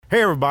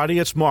Hey everybody,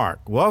 it's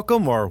Mark.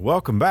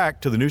 Welcome back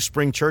to the New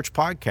Spring Church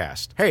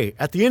Podcast. Hey,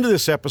 at the end of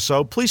this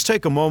episode, please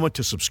take a moment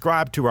to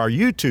subscribe to our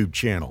YouTube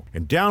channel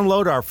and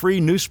download our free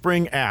New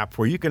Spring app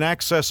where you can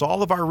access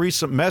all of our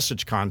recent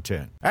message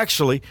content.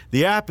 Actually,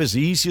 the app is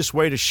the easiest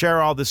way to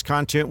share all this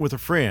content with a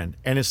friend,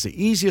 and it's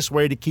the easiest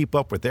way to keep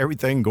up with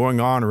everything going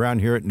on around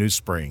here at New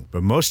Spring.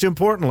 But most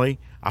importantly,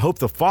 I hope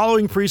the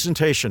following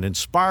presentation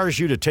inspires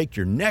you to take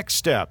your next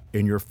step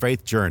in your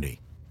faith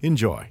journey.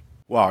 Enjoy.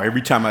 Wow,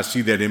 every time I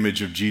see that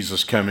image of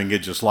Jesus coming, it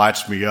just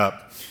lights me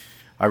up.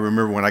 I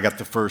remember when I got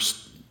the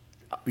first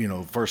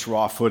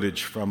raw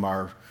footage from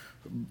our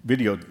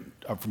video,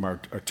 from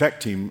our tech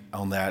team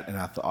on that, and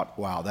I thought,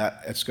 wow,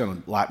 it's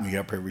going to light me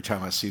up every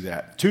time I see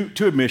that.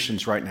 Two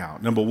admissions right now.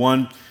 Number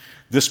one,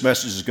 this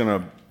message is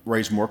going to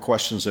raise more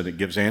questions than it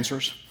gives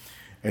answers.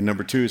 And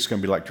number two, it's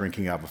going to be like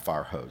drinking out of a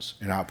fire hose.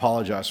 And I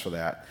apologize for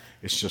that.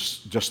 It's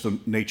just the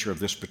nature of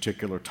this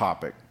particular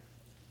topic.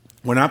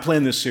 When I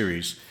planned this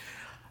series,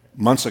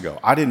 months ago,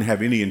 I didn't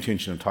have any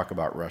intention to talk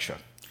about Russia,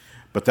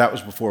 but that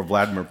was before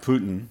Vladimir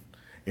Putin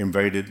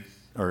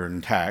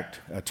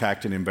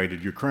attacked and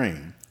invaded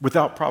Ukraine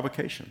without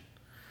provocation.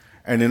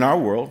 And in our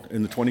world,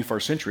 in the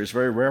 21st century, it's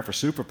very rare for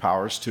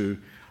superpowers to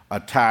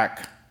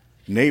attack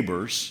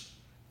neighbors,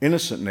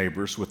 innocent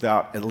neighbors,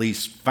 without at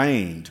least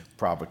feigned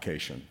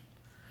provocation.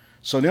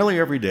 So nearly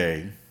every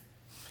day,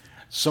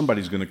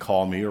 somebody's going to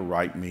call me or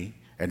write me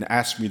and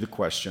ask me the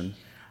question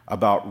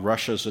about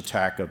Russia's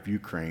attack of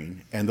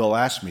Ukraine, and they'll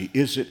ask me,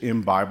 is it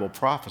in Bible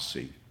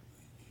prophecy?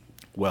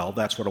 Well,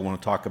 that's what I want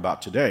to talk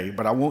about today,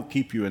 but I won't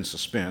keep you in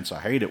suspense.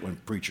 I hate it when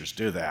preachers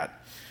do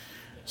that.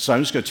 So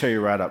I'm just going to tell you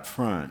right up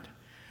front.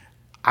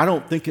 I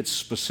don't think it's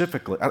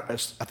specifically, I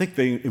think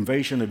the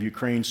invasion of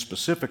Ukraine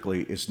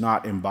specifically is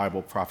not in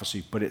Bible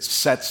prophecy, but it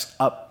sets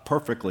up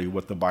perfectly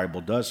what the Bible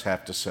does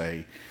have to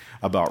say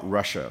about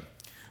Russia.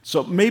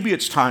 So maybe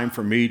it's time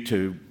for me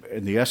to,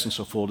 in the essence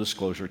of full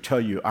disclosure, tell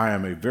you I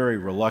am a very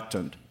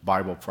reluctant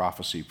Bible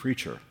prophecy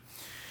preacher.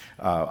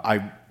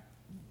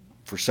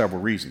 For several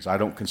reasons. I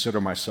don't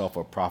consider myself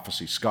a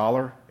prophecy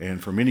scholar,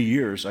 and for many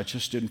years I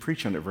just didn't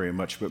preach on it very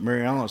much. But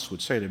Mary Alice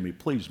would say to me,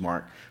 please,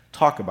 Mark,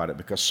 talk about it,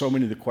 because so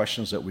many of the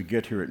questions that we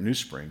get here at New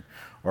Spring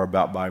are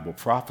about Bible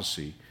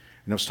prophecy.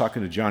 And I was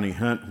talking to Johnny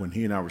Hunt when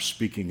he and I were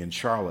speaking in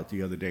Charlotte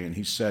the other day, and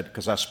he said,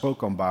 because I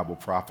spoke on Bible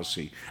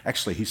prophecy,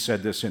 actually he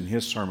said this in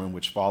his sermon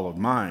which followed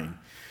mine.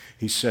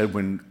 He said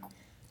when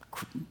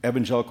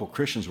evangelical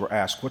Christians were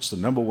asked, what's the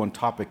number one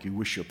topic you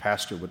wish your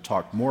pastor would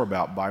talk more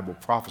about, Bible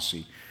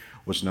prophecy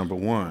was number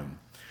one.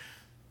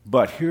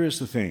 But here's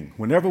the thing.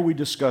 Whenever we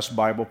discuss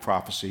Bible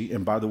prophecy,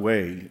 and by the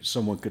way,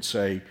 someone could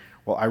say,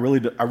 well, I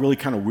really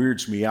kind of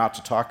weirds me out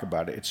to talk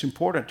about it. It's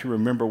important to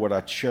remember what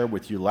I shared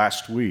with you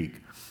last week,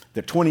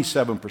 that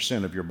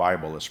 27% of your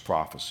Bible is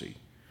prophecy.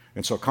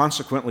 And so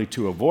consequently,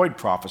 to avoid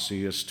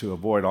prophecy is to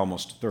avoid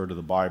almost a third of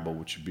the Bible,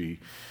 which would be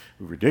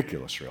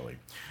ridiculous, really.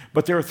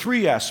 But there are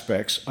three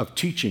aspects of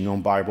teaching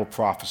on Bible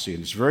prophecy,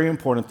 and it's very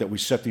important that we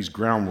set these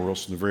ground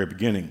rules from the very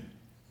beginning.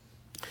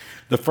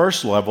 The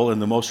first level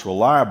and the most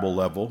reliable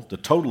level, the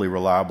totally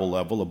reliable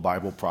level of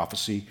Bible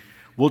prophecy,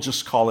 we'll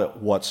just call it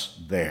what's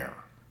there.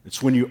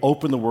 It's when you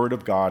open the Word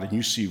of God and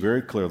you see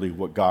very clearly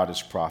what God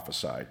has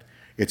prophesied.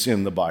 It's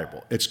in the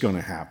Bible. It's going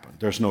to happen.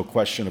 There's no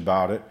question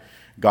about it.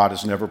 God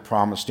has never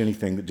promised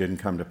anything that didn't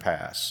come to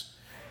pass.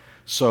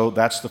 So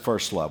that's the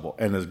first level.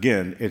 And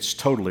again, it's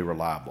totally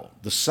reliable.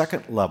 The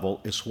second level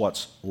is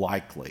what's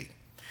likely.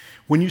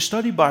 When you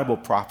study Bible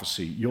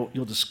prophecy,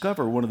 you'll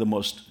discover one of the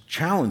most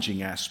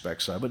challenging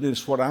aspects of it, and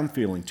it's what I'm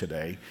feeling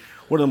today.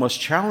 One of the most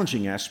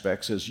challenging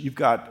aspects is you've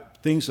got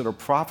things that are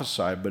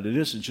prophesied, but it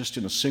isn't just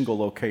in a single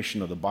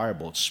location of the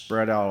Bible. It's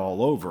spread out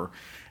all over.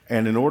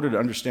 And in order to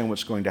understand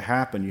what's going to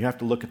happen, you have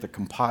to look at the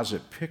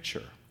composite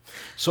picture.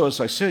 So as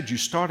I said, you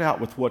start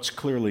out with what's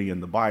clearly in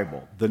the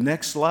Bible. The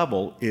next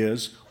level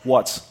is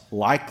what's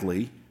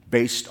likely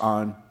based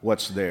on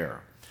what's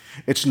there.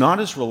 It's not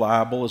as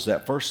reliable as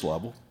that first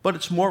level, but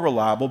it's more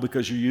reliable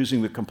because you're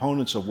using the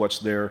components of what's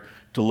there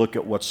to look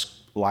at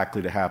what's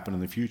likely to happen in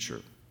the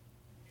future.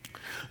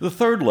 The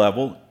third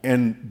level,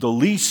 and the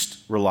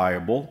least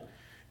reliable,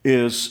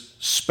 is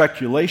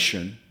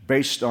speculation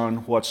based on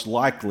what's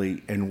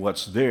likely and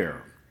what's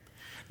there.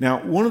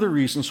 Now, one of the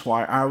reasons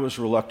why I was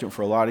reluctant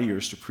for a lot of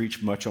years to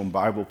preach much on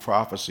Bible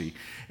prophecy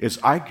is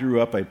I grew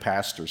up a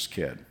pastor's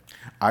kid.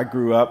 I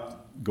grew up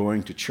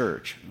going to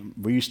church.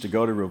 We used to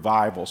go to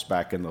revivals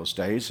back in those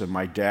days, and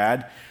my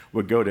dad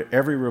would go to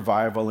every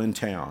revival in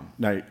town.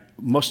 Now,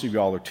 most of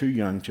y'all are too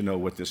young to know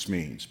what this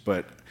means,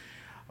 but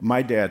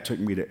my dad took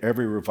me to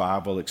every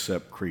revival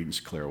except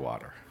Creedence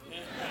Clearwater.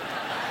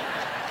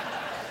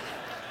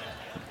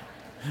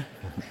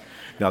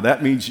 Now,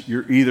 that means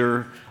you're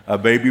either a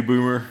baby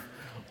boomer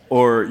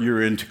or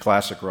you're into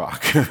classic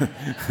rock,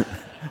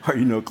 or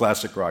you know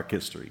classic rock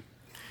history.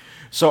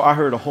 So I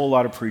heard a whole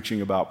lot of preaching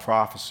about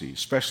prophecy,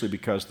 especially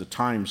because the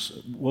times,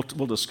 we'll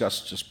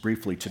discuss just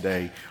briefly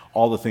today,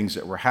 all the things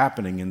that were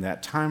happening in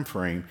that time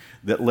frame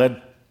that led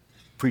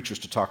preachers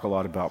to talk a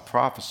lot about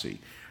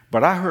prophecy.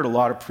 But I heard a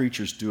lot of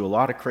preachers do a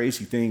lot of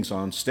crazy things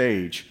on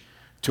stage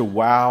to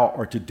wow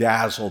or to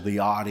dazzle the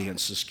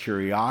audience's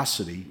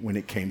curiosity when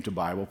it came to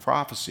Bible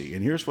prophecy.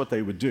 And here's what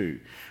they would do.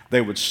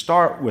 They would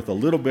start with a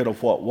little bit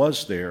of what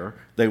was there.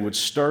 They would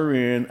stir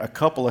in a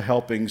couple of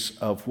helpings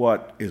of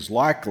what is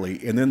likely,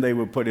 and then they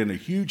would put in a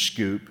huge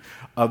scoop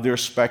of their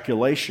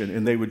speculation,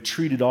 and they would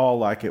treat it all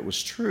like it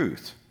was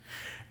truth.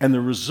 And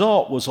the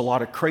result was a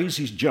lot of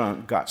crazy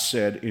junk got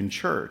said in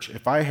church.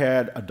 If I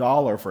had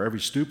 $1 for every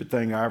stupid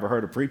thing I ever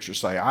heard a preacher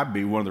say, I'd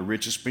be one of the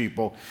richest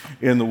people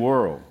in the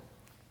world.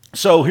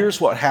 So here's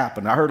what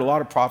happened. I heard a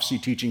lot of prophecy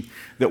teaching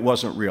that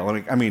wasn't real. A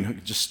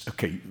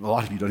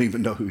lot of you don't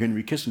even know who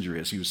Henry Kissinger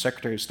is. He was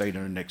Secretary of State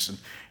under Nixon,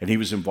 and he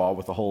was involved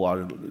with a whole lot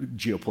of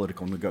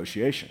geopolitical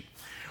negotiation.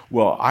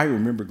 Well, I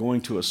remember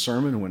going to a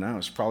sermon when I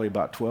was probably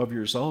about 12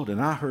 years old,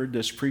 and I heard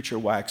this preacher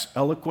wax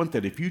eloquent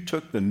that if you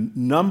took the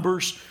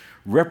numbers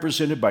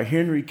represented by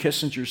Henry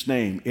Kissinger's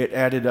name, it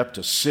added up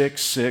to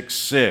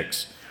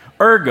 666.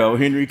 Ergo,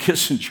 Henry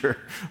Kissinger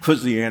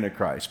was the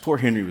Antichrist. Poor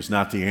Henry was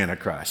not the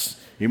Antichrist.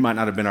 He might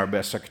not have been our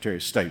best Secretary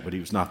of State, but he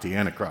was not the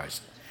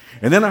Antichrist.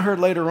 And then I heard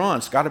later on,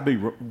 it's got to be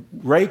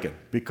Reagan,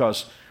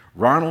 because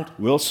Ronald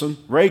Wilson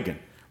Reagan,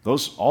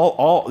 those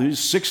all these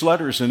 6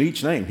 letters in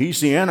each name, he's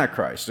the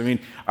Antichrist. I mean,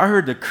 I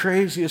heard the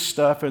craziest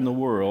stuff in the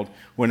world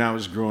when I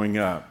was growing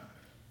up.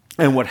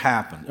 And what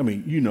happened? I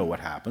mean, you know what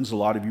happens. A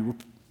lot of you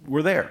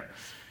were there.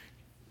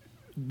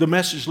 The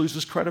message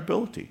loses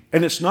credibility.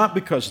 And it's not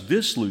because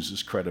this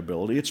loses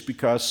credibility, it's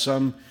because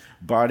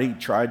somebody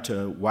tried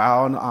to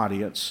wow an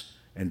audience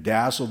and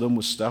dazzle them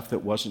with stuff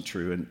that wasn't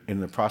true. And in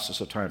the process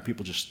of time,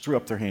 people just threw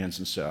up their hands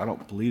and said, I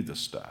don't believe this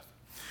stuff.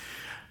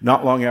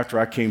 Not long after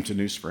I came to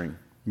New Spring,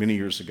 many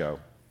years ago,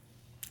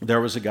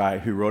 there was a guy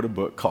who wrote a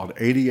book called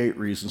 88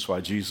 Reasons Why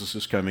Jesus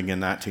is Coming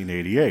in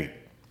 1988.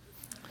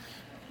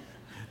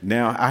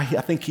 Now, I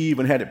think he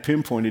even had it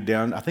pinpointed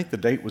down. I think the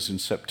date was in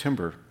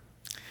September.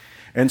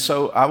 And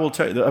so I will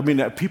tell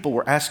you, people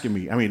were asking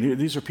me,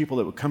 these are people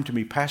that would come to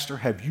me, Pastor,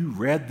 have you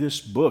read this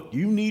book?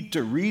 You need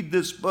to read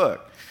this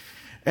book.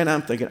 And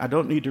I'm thinking, I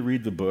don't need to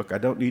read the book. I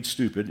don't need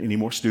any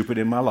more stupid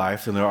in my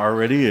life than there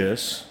already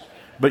is.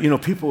 But,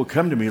 people would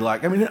come to me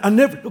like,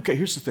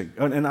 here's the thing,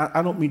 and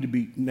I don't mean to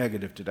be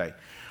negative today.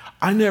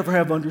 I never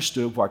have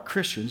understood why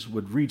Christians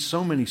would read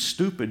so many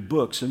stupid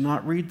books and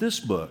not read this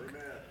book.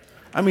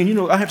 I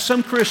have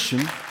some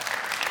Christians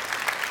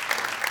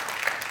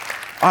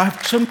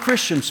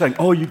saying,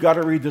 oh, you got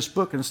to read this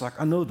book. And it's like,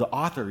 I know the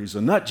author, he's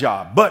a nut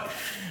job. But,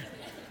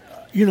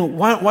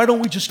 why don't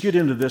we just get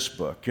into this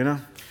book,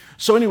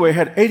 So anyway, I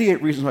had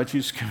 88 Reasons Why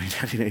Jesus is Coming in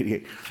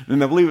 1988.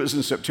 And I believe it was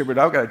in September. And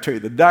I've got to tell you,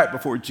 the night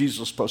before Jesus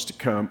was supposed to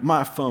come,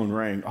 my phone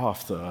rang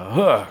off the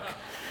hook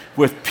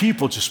with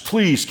people just,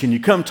 please, can you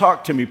come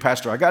talk to me,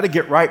 Pastor? I got to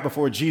get right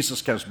before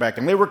Jesus comes back.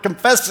 And they were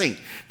confessing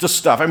to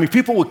stuff.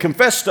 People would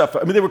confess stuff.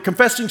 They were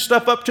confessing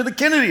stuff up to the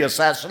Kennedy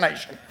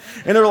assassination.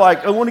 And they were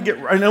like, I want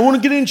to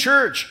get in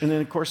church. And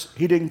then, of course,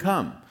 he didn't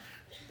come.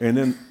 And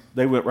then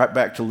they went right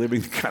back to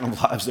living the kind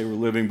of lives they were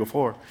living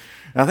before.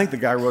 And I think the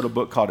guy wrote a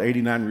book called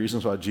 89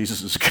 Reasons Why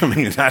Jesus is Coming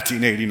in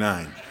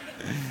 1989.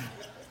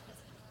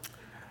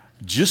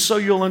 Just so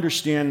you'll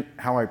understand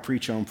how I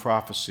preach on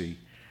prophecy,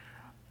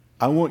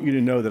 I want you to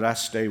know that I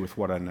stay with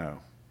what I know.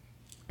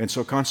 And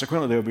so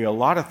consequently, there will be a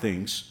lot of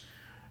things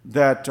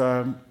that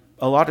a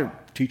lot of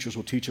teachers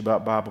will teach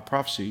about Bible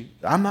prophecy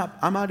I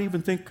might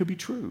even think could be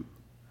true.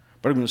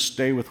 But I'm going to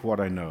stay with what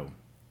I know.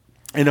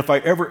 And if I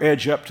ever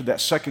edge up to that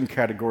second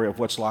category of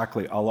what's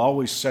likely, I'll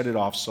always set it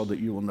off so that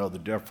you will know the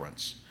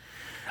difference.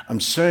 I'm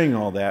saying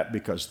all that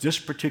because this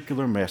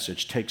particular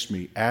message takes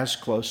me as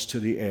close to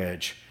the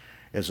edge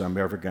as I'm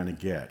ever going to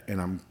get. And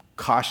I'm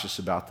cautious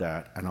about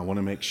that, and I want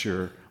to make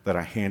sure that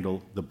I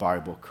handle the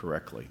Bible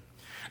correctly.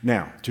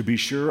 Now, to be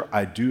sure,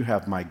 I do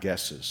have my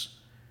guesses.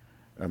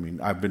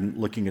 I've been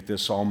looking at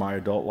this all my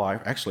adult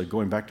life, actually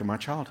going back to my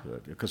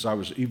childhood, because I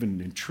was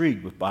even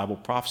intrigued with Bible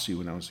prophecy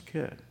when I was a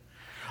kid.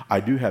 I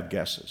do have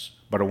guesses,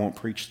 but I won't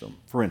preach them.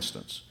 For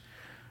instance,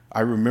 I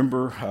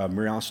remember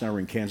Mary Alice and I were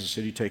in Kansas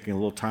City taking a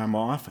little time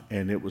off,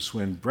 and it was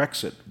when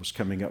Brexit was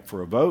coming up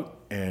for a vote,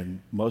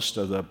 and most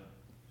of the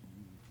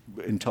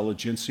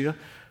intelligentsia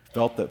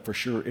felt that for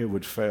sure it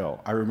would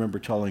fail. I remember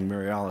telling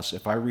Mary Alice,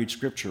 if I read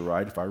Scripture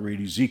right, if I read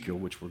Ezekiel,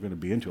 which we're going to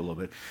be into a little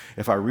bit,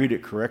 if I read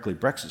it correctly,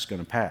 Brexit's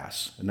going to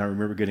pass. And I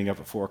remember getting up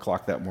at 4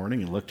 o'clock that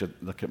morning and looked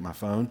at my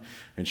phone,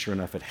 and sure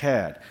enough, it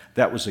had.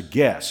 That was a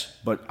guess,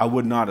 but I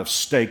would not have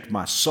staked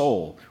my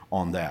soul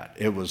on that.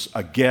 It was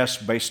a guess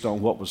based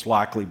on what was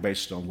likely,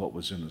 based on what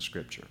was in the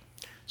Scripture.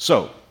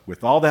 So,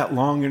 with all that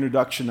long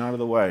introduction out of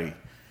the way,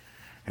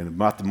 and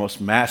about the most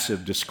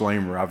massive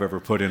disclaimer I've ever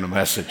put in a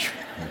message,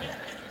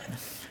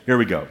 here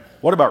we go.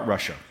 What about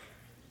Russia?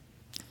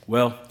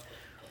 Well,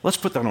 let's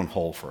put that on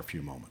hold for a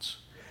few moments.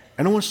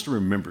 And I want us to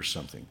remember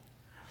something.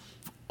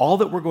 All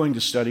that we're going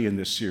to study in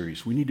this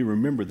series, we need to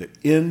remember that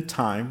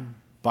end-time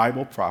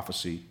Bible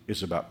prophecy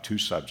is about 2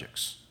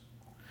 subjects.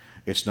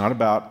 It's not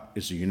about,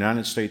 is the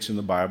United States in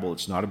the Bible?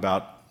 It's not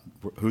about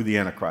who the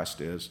Antichrist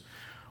is,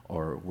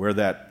 or where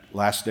that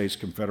last days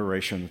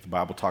confederation that the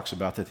Bible talks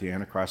about that the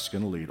Antichrist is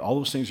going to lead. All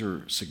those things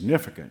are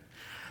significant.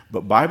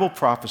 But Bible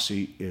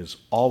prophecy is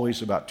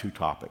always about two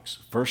topics.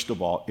 First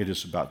of all, it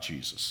is about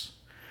Jesus,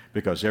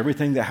 because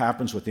everything that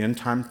happens with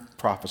end-time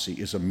prophecy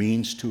is a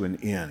means to an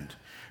end.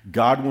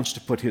 God wants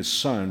to put his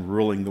son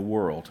ruling the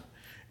world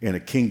in a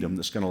kingdom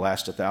that's going to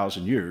last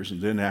 1,000 years,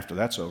 and then after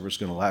that's over, it's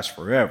going to last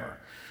forever.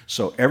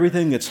 So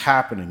everything that's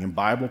happening in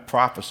Bible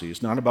prophecy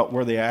is not about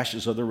where the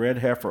ashes of the red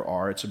heifer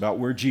are. It's about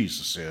where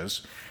Jesus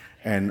is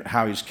and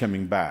how he's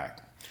coming back.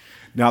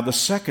 Now, the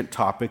second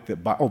topic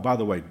by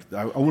the way,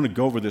 I want to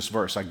go over this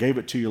verse. I gave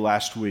it to you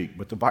last week,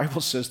 but the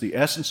Bible says the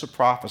essence of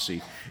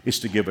prophecy is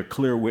to give a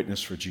clear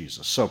witness for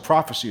Jesus. So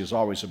prophecy is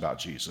always about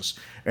Jesus.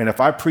 And if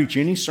I preach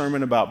any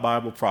sermon about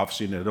Bible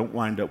prophecy and I don't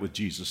wind up with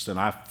Jesus, then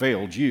I've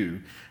failed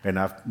you, and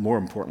I've more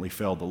importantly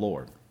failed the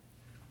Lord.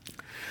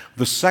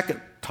 The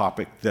second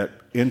topic that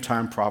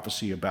end-time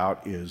prophecy is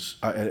about is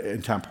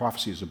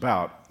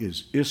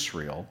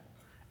Israel,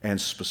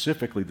 and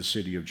specifically the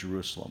city of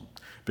Jerusalem,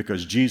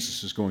 because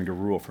Jesus is going to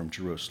rule from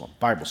Jerusalem. The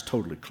Bible's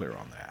totally clear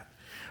on that.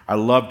 I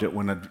loved it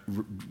when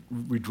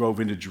we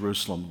drove into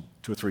Jerusalem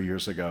 2 or 3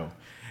 years ago,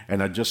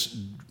 and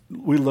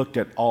we looked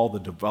at all the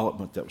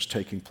development that was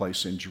taking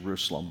place in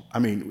Jerusalem. I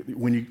mean,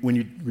 when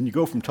you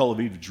go from Tel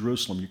Aviv to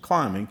Jerusalem, you're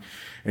climbing,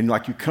 and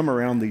like you come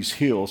around these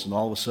hills, and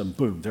all of a sudden,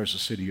 boom, there's the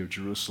city of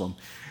Jerusalem.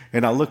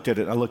 And I looked at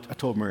it, I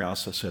told Mary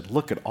Alice, I said,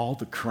 look at all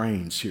the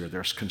cranes here.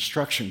 There's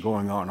construction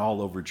going on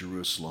all over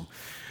Jerusalem.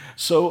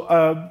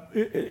 So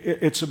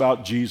it's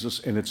about Jesus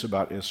and it's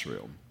about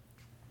Israel.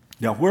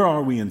 Now, where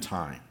are we in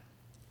time?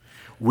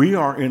 We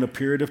are in a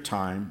period of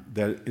time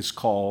that is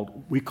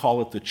we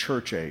call it the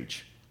church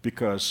age,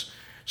 because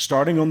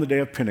starting on the day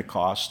of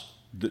Pentecost,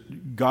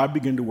 God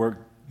began to work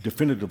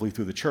definitively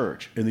through the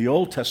church. In the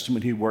Old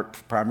Testament, he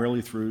worked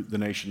primarily through the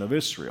nation of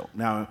Israel.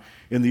 Now,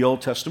 in the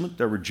Old Testament,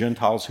 there were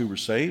Gentiles who were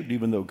saved,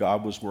 even though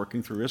God was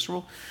working through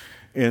Israel.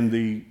 In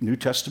the New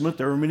Testament,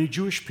 there were many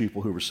Jewish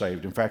people who were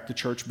saved. In fact, the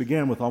church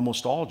began with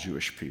almost all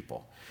Jewish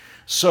people.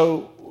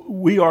 So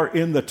we are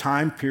in the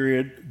time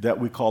period that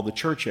we call the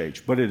church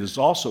age, but it is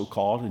also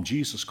called, and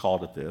Jesus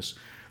called it this,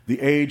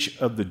 the age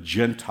of the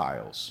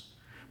Gentiles.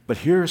 But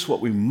here's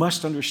what we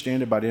must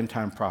understand about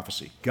end-time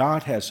prophecy.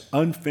 God has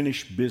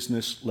unfinished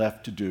business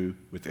left to do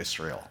with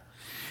Israel.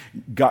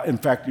 God, in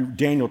fact,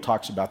 Daniel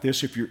talks about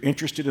this. If you're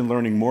interested in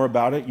learning more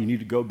about it, you need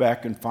to go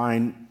back and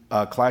find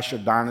Clash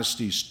of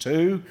Dynasties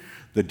 2,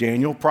 the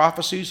Daniel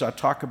prophecies. I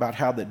talk about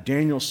how that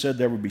Daniel said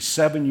there would be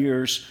 7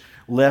 years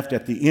left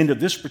at the end of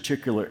this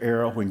particular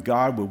era when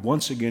God would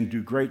once again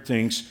do great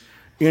things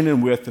in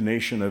and with the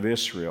nation of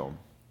Israel.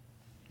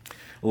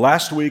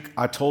 Last week,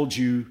 I told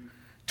you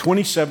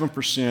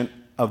 27%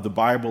 of the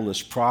Bible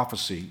is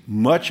prophecy.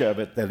 Much of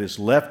it that is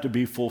left to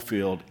be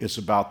fulfilled is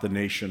about the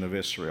nation of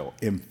Israel.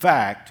 In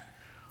fact,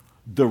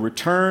 the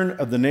return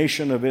of the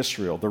nation of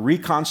Israel, the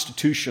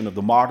reconstitution of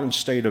the modern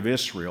state of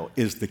Israel,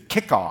 is the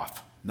kickoff.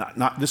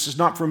 This is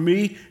not from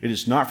me. It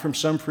is not from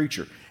some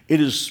preacher.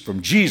 It is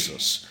from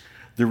Jesus.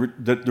 The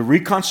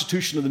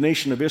reconstitution of the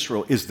nation of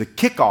Israel is the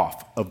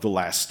kickoff of the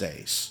last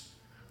days.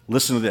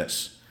 Listen to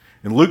this.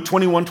 In Luke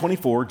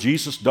 21:24,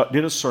 Jesus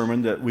did a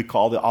sermon that we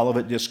call the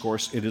Olivet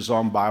Discourse. It is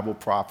on Bible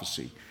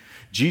prophecy.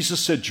 Jesus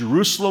said,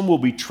 Jerusalem will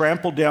be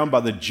trampled down by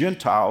the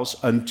Gentiles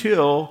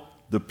until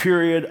the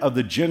period of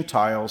the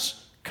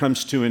Gentiles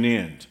comes to an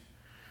end.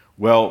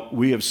 Well,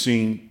 we have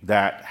seen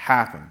that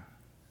happen.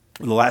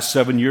 In the last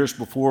 7 years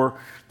before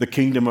the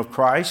kingdom of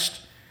Christ,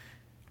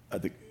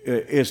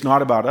 it's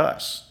not about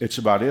us. It's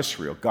about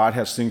Israel. God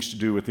has things to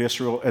do with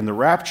Israel, and the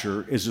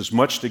rapture is as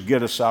much to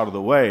get us out of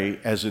the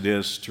way as it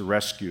is to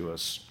rescue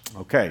us.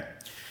 Okay,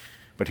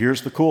 but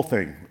here's the cool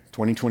thing,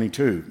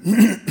 2022.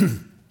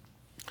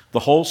 The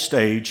whole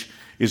stage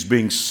is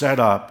being set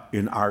up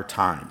in our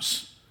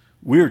times.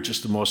 We're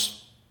just the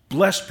most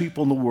blessed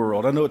people in the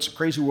world. I know it's a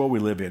crazy world we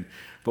live in,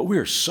 but we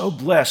are so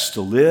blessed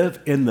to live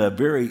in the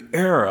very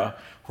era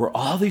where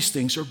all these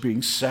things are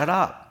being set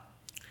up.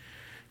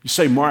 You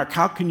say, Mark,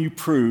 how can you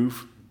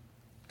prove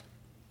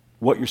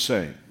what you're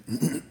saying?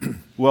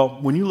 Well,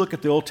 when you look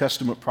at the Old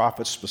Testament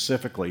prophets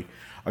specifically,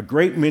 a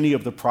great many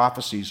of the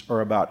prophecies are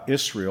about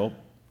Israel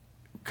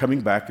coming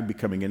back and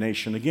becoming a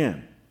nation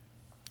again.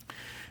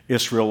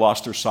 Israel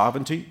lost their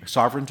sovereignty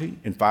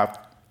in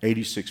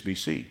 586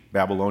 BC.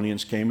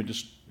 Babylonians came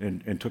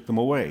and took them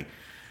away.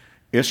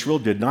 Israel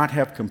did not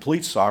have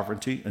complete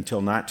sovereignty until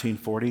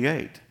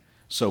 1948.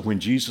 So when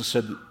Jesus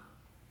said that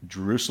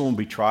Jerusalem will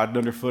be trodden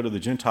underfoot of the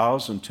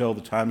Gentiles until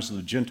the times of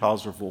the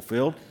Gentiles are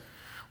fulfilled,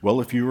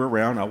 well, if you were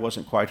around, I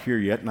wasn't quite here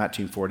yet in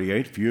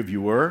 1948. If few of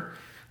you were,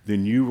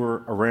 then you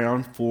were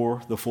around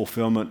for the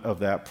fulfillment of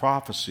that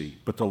prophecy.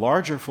 But the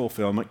larger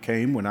fulfillment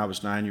came when I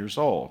was 9 years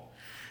old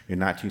in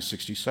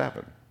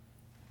 1967.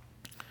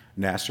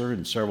 Nasser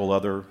and several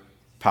other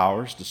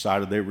powers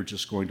decided they were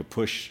just going to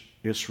push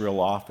Israel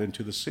off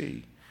into the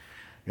sea.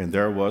 And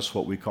there was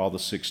what we call the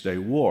Six-Day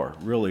War.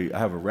 Really, I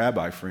have a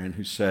rabbi friend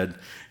who said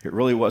it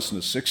really wasn't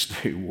a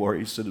six-day war.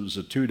 He said it was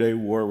a 2-day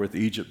war with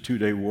Egypt,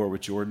 2-day war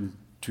with Jordan,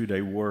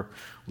 2-day war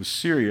with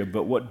Syria.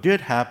 But what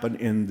did happen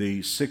in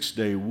the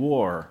Six-Day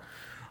War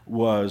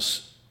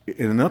was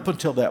And up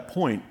until that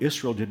point,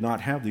 Israel did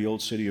not have the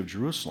old city of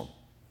Jerusalem.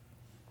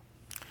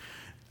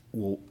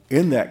 Well,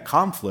 in that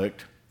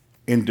conflict,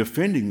 in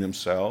defending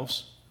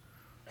themselves,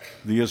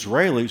 the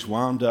Israelis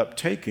wound up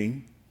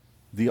taking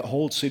the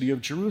whole city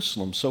of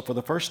Jerusalem. So for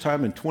the first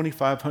time in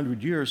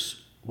 2,500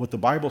 years, what the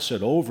Bible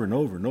said over and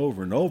over and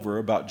over and over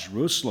about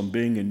Jerusalem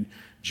being in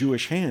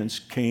Jewish hands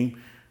came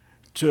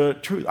to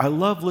truth. I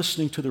love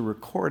listening to the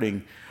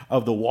recording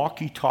of the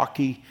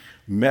walkie-talkie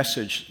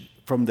message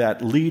from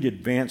that lead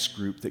advance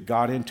group that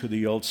got into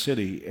the old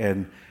city.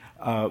 And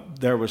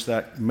there was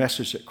that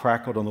message that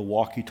crackled on the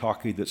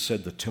walkie-talkie that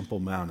said, the Temple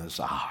Mount is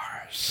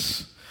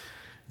ours.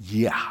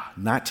 Yeah,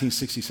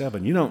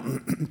 1967. You know,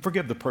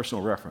 forgive the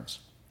personal reference.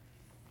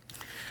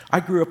 I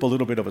grew up a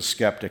little bit of a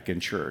skeptic in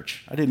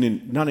church.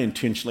 Not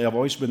intentionally. I've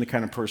always been the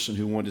kind of person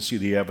who wanted to see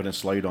the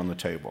evidence laid on the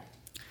table.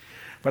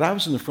 But I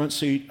was in the front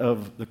seat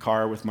of the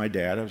car with my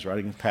dad. I was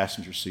riding in the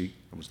passenger seat.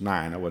 I was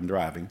 9. I wasn't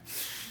driving.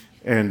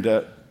 And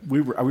we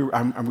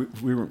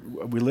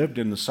lived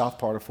in the south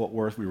part of Fort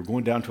Worth. We were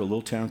going down to a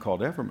little town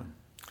called Everman,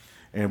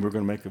 and we were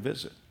going to make a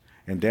visit.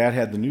 And Dad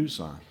had the news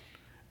on.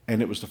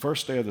 And it was the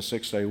first day of the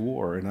Six-Day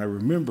War. And I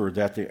remember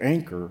that the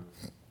anchor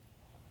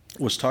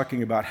was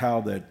talking about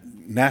how that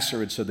Nasser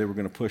had said they were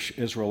going to push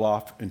Israel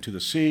off into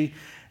the sea,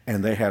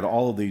 and they had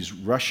all of these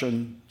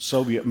Russian,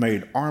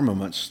 Soviet-made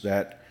armaments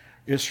that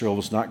Israel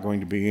was not going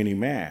to be any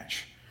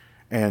match.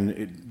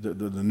 And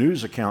the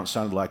news account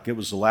sounded like it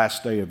was the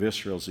last day of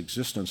Israel's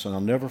existence. And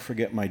I'll never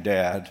forget my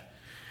dad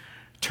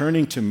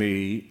turning to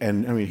me,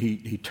 and I mean,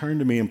 he turned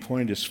to me and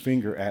pointed his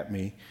finger at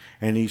me,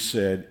 and he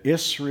said,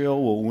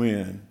 Israel will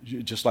win,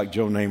 just like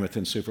Joe Namath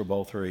in Super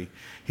Bowl III.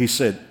 He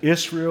said,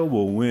 Israel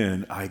will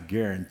win, I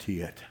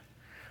guarantee it.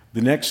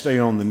 The next day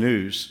on the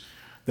news,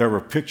 there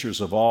were pictures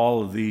of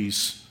all of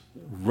these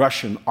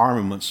Russian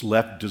armaments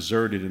left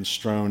deserted and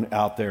strewn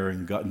out there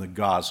in the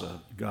Gaza,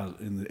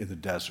 in the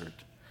desert.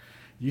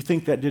 You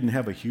think that didn't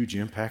have a huge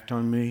impact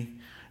on me?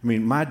 I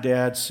mean, my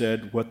dad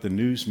said what the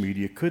news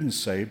media couldn't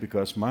say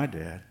because my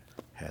dad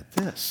had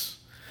this.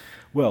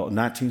 Well, in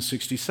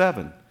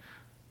 1967,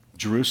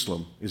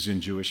 Jerusalem is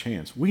in Jewish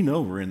hands. We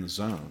know we're in the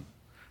zone.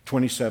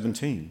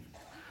 2017,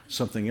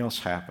 something else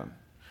happened.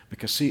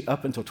 Because, see,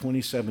 up until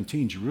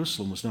 2017,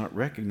 Jerusalem was not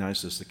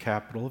recognized as the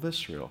capital of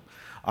Israel.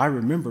 I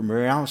remember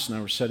Mary Alice and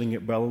I were sitting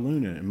at Bella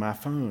Luna, and my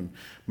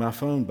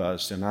phone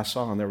buzzed, and I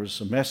saw, and there was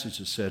a message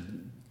that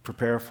said,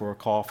 prepare for a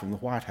call from the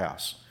White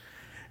House.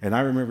 And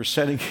I remember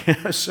sitting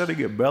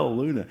at Bella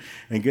Luna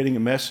and getting a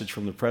message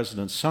from the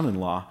president's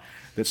son-in-law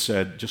that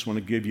said, just want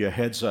to give you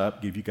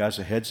guys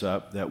a heads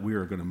up that we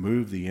are going to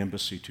move the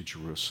embassy to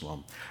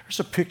Jerusalem. There's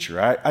a picture.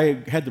 I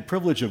had the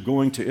privilege of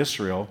going to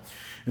Israel,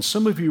 and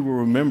some of you will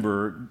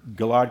remember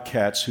Gilad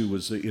Katz, who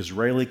was the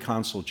Israeli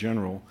consul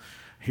general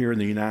here in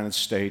the United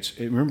States.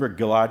 Remember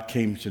Gilad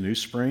came to New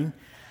Spring?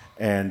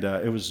 And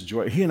it was a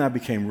joy. He and I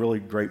became really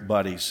great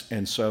buddies.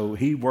 And so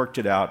he worked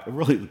it out,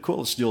 really the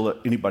coolest deal that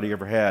anybody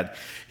ever had.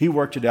 He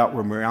worked it out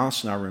where Mary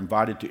Alice and I were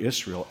invited to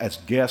Israel as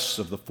guests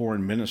of the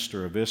foreign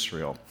minister of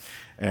Israel.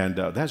 And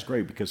that's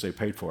great because they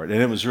paid for it.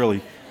 And it was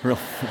really,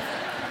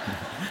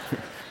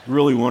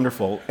 really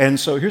wonderful. And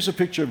so here's a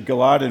picture of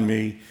Gilad and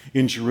me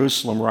in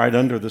Jerusalem right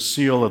under the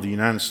seal of the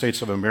United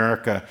States of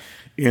America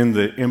in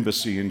the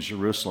embassy in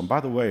Jerusalem.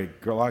 By the way,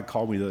 Gilad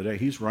called me the other day.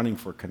 He's running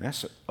for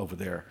Knesset over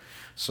there.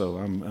 So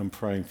I'm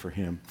praying for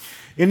him.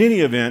 In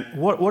any event,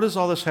 what does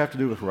all this have to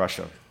do with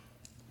Russia?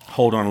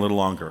 Hold on a little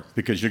longer,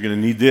 because you're going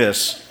to need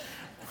this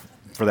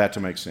for that to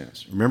make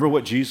sense. Remember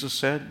what Jesus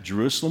said?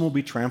 Jerusalem will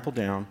be trampled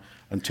down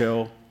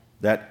until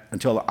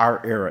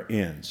our era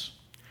ends.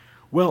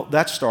 Well,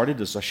 that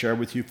started, as I shared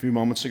with you a few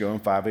moments ago, in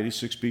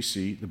 586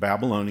 BC, the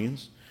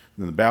Babylonians.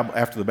 And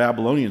after the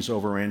Babylonians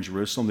overran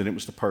Jerusalem, then it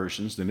was the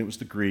Persians, then it was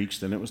the Greeks,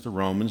 then it was the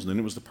Romans, then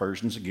it was the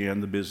Persians again,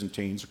 the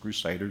Byzantines, the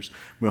Crusaders,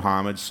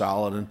 Muhammad,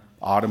 Saladin,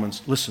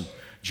 Ottomans. Listen,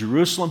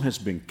 Jerusalem has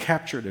been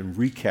captured and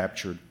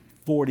recaptured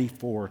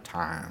 44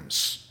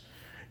 times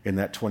in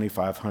that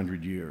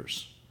 2,500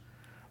 years.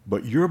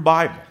 But your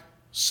Bible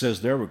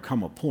says there would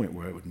come a point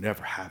where it would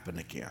never happen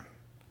again.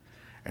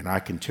 And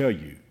I can tell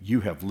you, you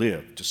have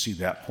lived to see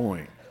that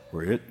point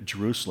where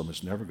Jerusalem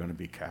is never going to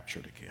be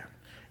captured again.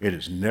 It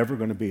is never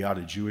going to be out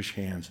of Jewish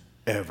hands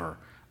ever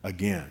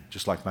again.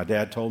 Just like my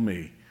dad told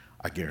me,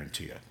 I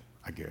guarantee it.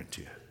 I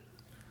guarantee it.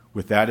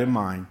 With that in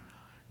mind,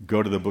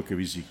 go to the book of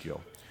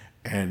Ezekiel.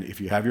 And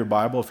if you have your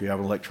Bible, if you have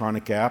an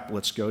electronic app,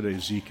 let's go to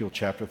Ezekiel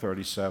chapter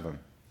 37.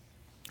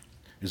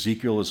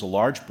 Ezekiel is a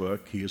large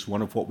book. He is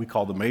one of what we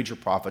call the major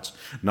prophets,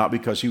 not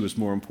because he was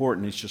more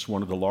important, it's just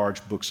one of the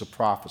large books of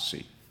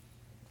prophecy.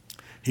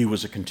 He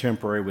was a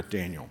contemporary with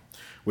Daniel,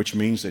 which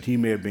means that he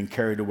may have been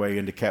carried away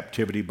into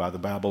captivity by the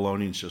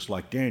Babylonians just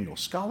like Daniel.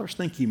 Scholars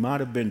think he might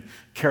have been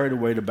carried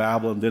away to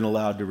Babylon and then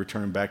allowed to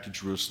return back to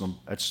Jerusalem.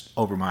 That's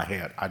over my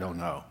head. I don't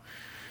know.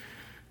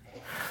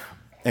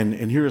 And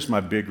here's my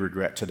big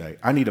regret today.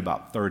 I need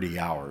about 30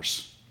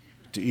 hours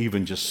to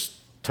even just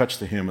touch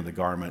the hem of the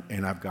garment,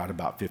 and I've got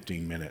about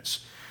 15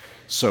 minutes.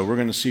 So we're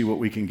going to see what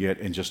we can get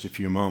in just a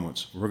few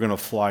moments. We're going to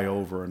fly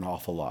over an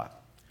awful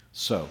lot.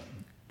 So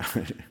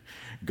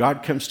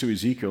God comes to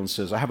Ezekiel and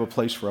says, I have a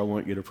place where I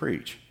want you to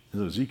preach.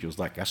 And Ezekiel's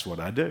like, that's what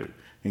I do.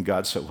 And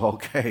God said, well,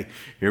 okay,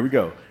 here we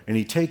go. And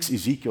he takes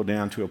Ezekiel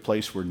down to a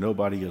place where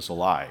nobody is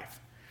alive.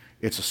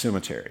 It's a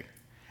cemetery.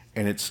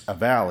 And it's a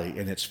valley,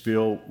 and it's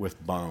filled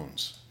with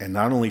bones. And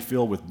not only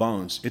filled with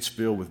bones, it's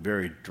filled with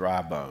very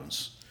dry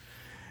bones.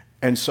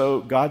 And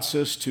so God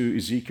says to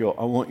Ezekiel,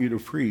 I want you to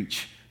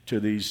preach to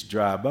these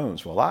dry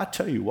bones. Well, I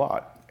tell you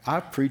what,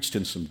 I've preached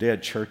in some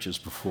dead churches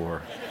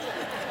before.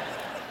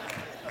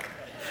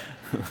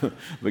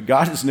 But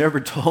God has never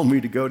told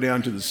me to go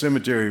down to the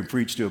cemetery and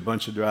preach to a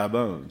bunch of dry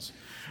bones.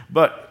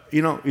 But,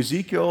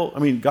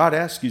 God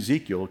asked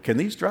Ezekiel, can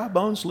these dry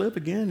bones live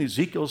again?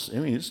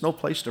 It's no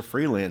place to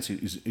freelance.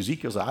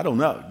 Ezekiel said, I don't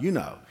know. You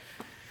know.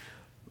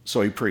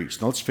 So he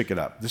preached. Now let's pick it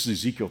up. This is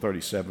Ezekiel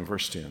 37,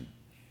 verse 10.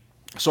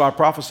 So I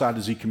prophesied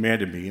as he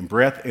commanded me, and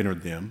breath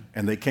entered them,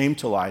 and they came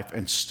to life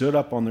and stood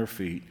up on their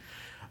feet,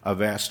 a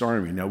vast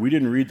army. Now, we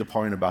didn't read the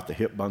point about the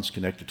hip bones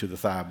connected to the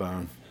thigh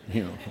bone.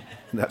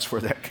 That's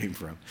where that came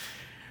from.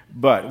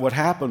 But what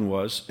happened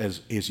was,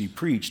 as he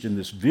preached in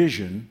this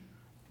vision,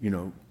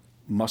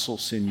 muscle,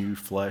 sinew,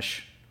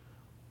 flesh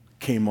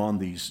came on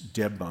these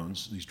dead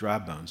bones, these dry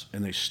bones,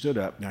 and they stood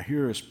up. Now,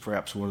 here is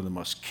perhaps one of the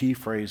most key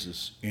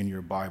phrases in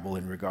your Bible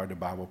in regard to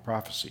Bible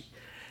prophecy.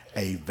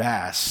 A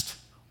vast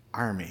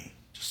army.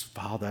 Just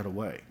file that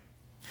away.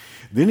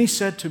 Then he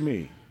said to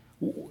me,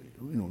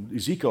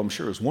 Ezekiel, I'm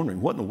sure, is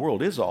wondering, what in the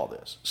world is all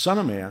this? Son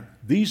of man,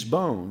 these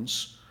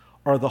bones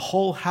are the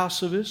whole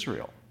house of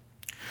Israel.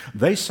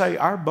 They say,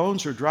 our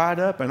bones are dried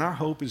up and our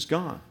hope is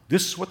gone.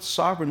 This is what the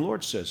sovereign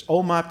Lord says.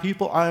 O my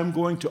people, I am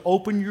going to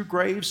open your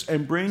graves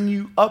and bring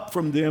you up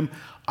from them.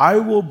 I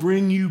will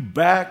bring you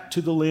back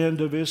to the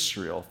land of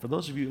Israel. For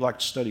those of you who like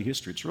to study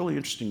history, it's really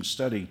interesting to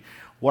study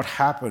what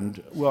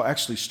happened,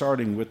 actually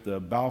starting with the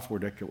Balfour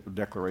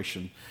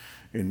Declaration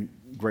in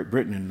Great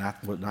Britain in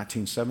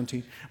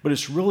 1917. But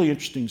it's really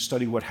interesting to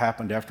study what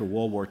happened after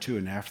World War II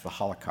and after the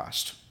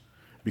Holocaust,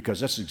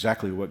 because that's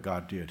exactly what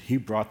God did. He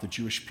brought the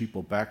Jewish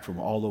people back from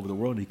all over the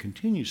world. He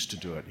continues to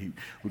do it.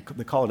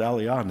 They call it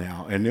Aliyah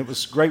now. And it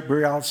was great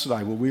burial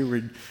tonight when we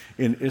were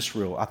in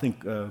Israel. I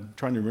think,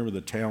 trying to remember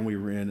the town we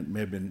were in, it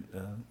may have been,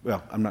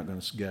 I'm not going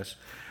to guess.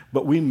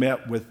 But we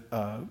met with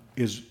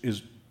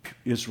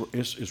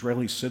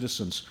Israeli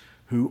citizens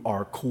who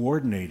are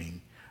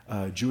coordinating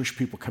Jewish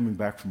people coming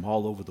back from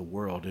all over the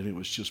world, and it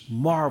was just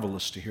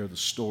marvelous to hear the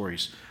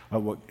stories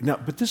of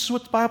but this is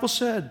what the Bible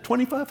said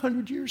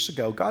 2,500 years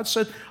ago. God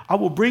said, I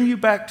will bring you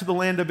back to the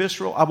land of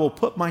Israel. I will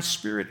put my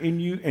spirit in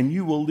you, and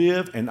you will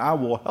live, and I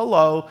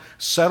will,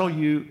 settle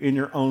you in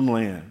your own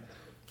land.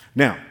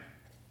 Now,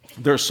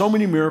 there are so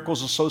many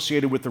miracles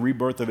associated with the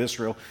rebirth of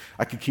Israel.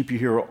 I could keep you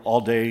here all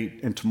day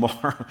and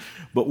tomorrow.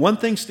 But one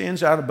thing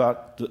stands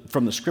out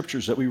from the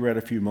scriptures that we read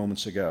a few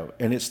moments ago,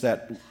 and it's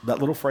that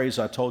little phrase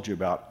I told you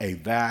about, a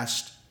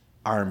vast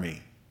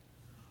army.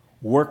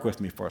 Work with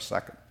me for a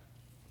second.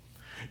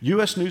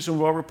 U.S. News and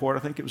World Report, I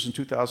think it was in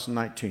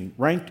 2019,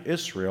 ranked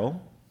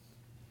Israel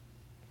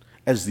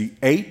as the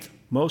 8th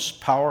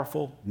most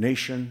powerful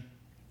nation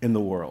in the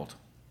world,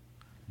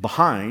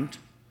 behind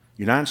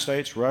United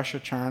States, Russia,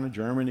 China,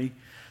 Germany,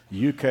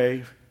 the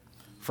UK,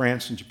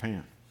 France, and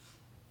Japan.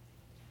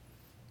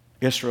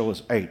 Israel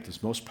is 8th, the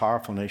most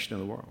powerful nation in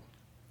the world.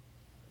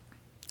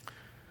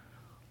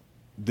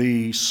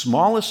 The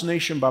smallest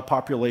nation by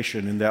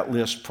population in that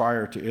list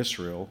prior to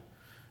Israel,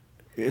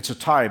 it's a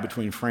tie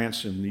between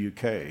France and the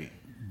UK.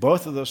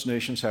 Both of those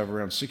nations have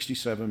around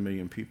 67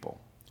 million people.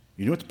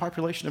 You know what the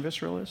population of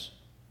Israel is?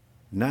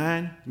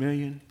 9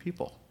 million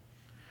people.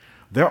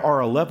 There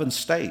are 11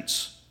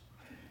 states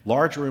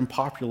larger in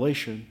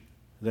population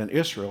than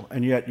Israel,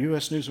 and yet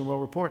U.S. News and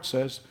World Report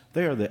says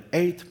they are the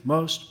 8th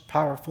most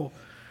powerful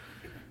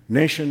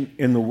nation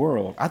in the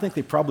world. I think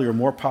they probably are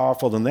more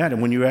powerful than that,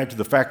 and when you add to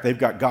the fact they've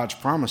got God's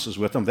promises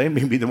with them, they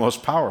may be the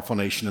most powerful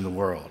nation in the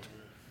world.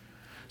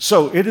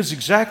 So it is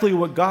exactly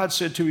what God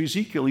said to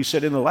Ezekiel. He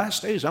said, in the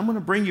last days, I'm going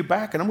to bring you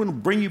back, and I'm going to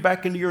bring you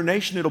back into your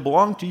nation. It'll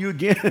belong to you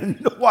again. And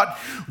you know what?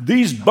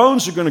 These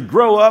bones are going to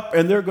grow up,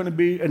 and they're going to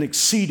be an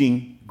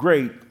exceeding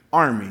great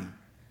army.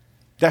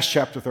 That's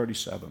chapter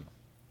 37.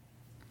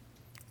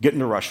 Get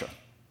into Russia.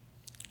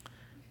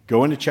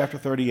 Go into chapter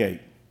 38.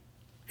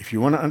 If you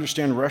want to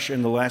understand Russia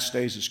in the last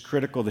days, it's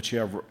critical that you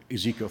have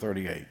Ezekiel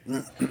 38.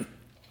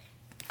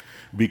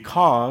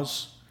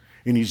 Because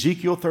in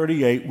Ezekiel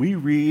 38, we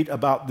read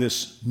about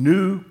this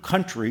new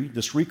country,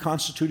 this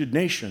reconstituted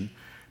nation,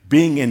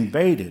 being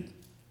invaded.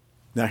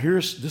 Now,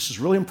 this is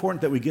really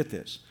important that we get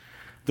this.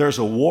 There's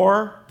a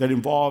war that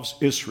involves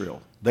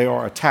Israel. They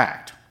are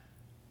attacked.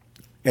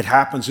 It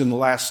happens in the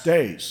last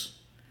days.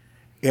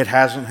 It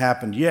hasn't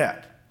happened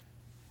yet.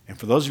 And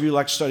for those of you who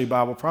like to study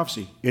Bible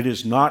prophecy, it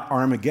is not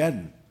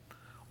Armageddon.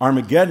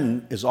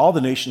 Armageddon is all the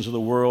nations of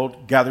the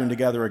world gathering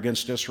together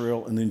against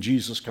Israel, and then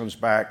Jesus comes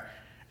back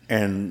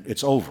and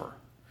it's over.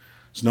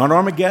 It's not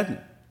Armageddon.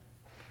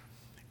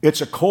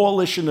 It's a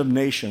coalition of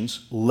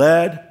nations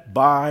led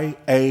by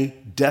a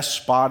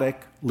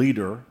despotic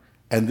leader,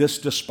 and this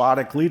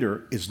despotic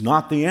leader is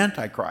not the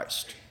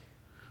Antichrist.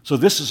 So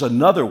this is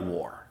another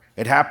war.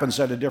 It happens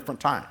at a different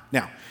time.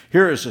 Now,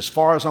 here is as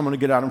far as I'm going to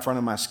get out in front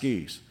of my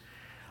skis.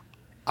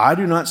 I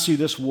do not see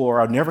this war,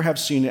 I never have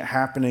seen it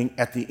happening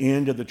at the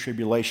end of the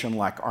tribulation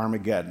like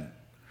Armageddon.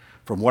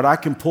 From what I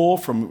can pull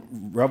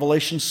from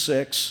Revelation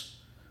 6,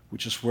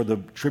 which is where the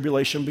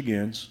tribulation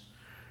begins,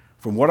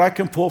 from what I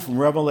can pull from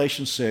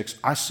Revelation 6,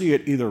 I see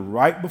it either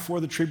right before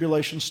the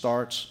tribulation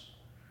starts,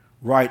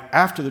 right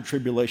after the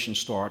tribulation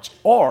starts,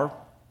 or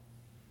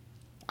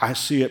I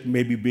see it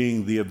maybe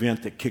being the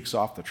event that kicks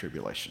off the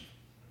tribulation.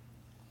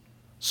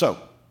 So,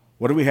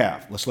 what do we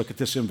have? Let's look at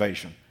this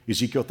invasion.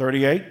 Ezekiel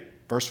 38,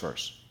 first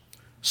verse.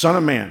 Son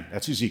of man,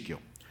 that's Ezekiel,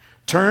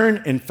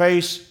 turn and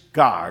face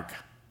Gog.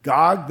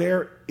 Gog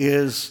there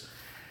is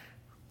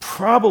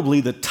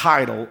probably the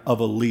title of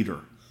a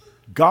leader.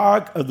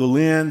 Gog of the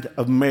land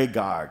of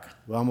Magog.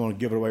 Well, I'm going to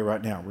give it away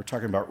right now. We're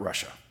talking about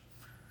Russia.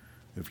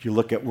 If you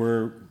look at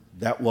where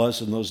that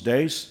was in those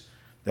days,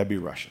 that'd be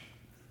Russia.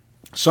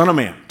 Son of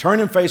man, turn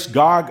and face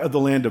Gog of the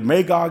land of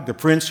Magog, the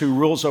prince who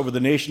rules over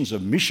the nations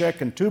of Meshech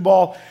and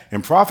Tubal,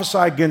 and prophesy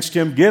against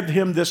him. Give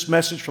him this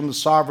message from the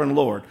sovereign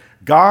Lord.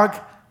 Gog,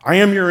 I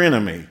am your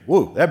enemy.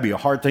 Whoa, that'd be a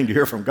hard thing to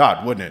hear from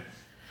God, wouldn't it?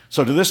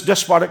 So to this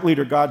despotic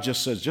leader, God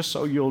just says, just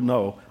so you'll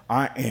know,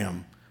 I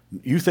am.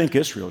 You think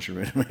Israel's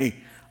your enemy.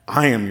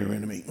 I am your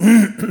enemy.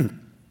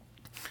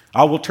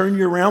 I will turn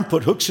you around,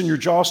 put hooks in your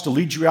jaws to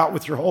lead you out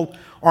with your whole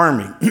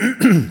army.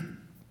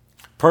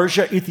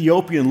 Persia,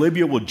 Ethiopia, and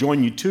Libya will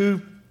join you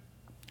too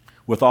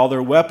with all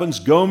their weapons.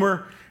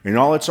 Gomer and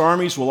all its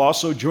armies will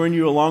also join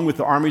you along with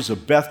the armies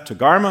of Beth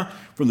Togarmah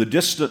from the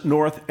distant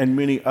north and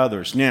many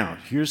others. Now,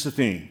 here's the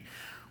thing.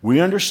 We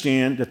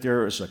understand that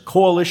there is a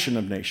coalition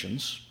of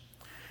nations.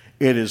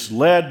 It is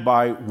led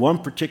by one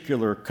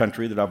particular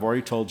country that I've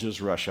already told you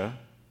is Russia.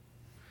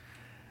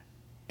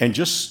 And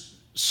just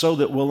so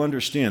that we'll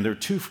understand, there are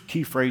two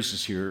key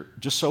phrases here,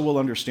 just so we'll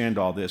understand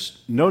all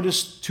this.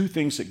 Notice two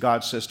things that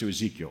God says to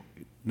Ezekiel.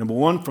 Number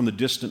one, from the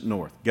distant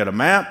north. Get a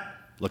map,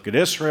 look at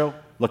Israel,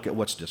 look at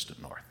what's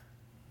distant north.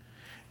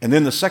 And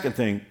then the second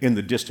thing, in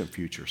the distant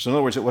future. So in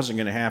other words, it wasn't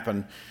going to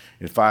happen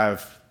in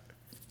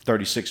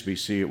 536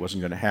 BC. It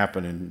wasn't going to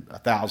happen in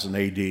 1000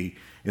 AD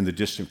in the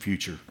distant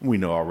future. We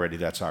know already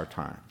that's our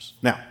times.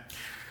 Now,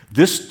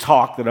 this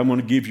talk that I'm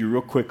going to give you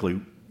real quickly,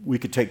 we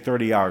could take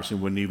 30 hours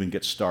and wouldn't even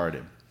get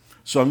started.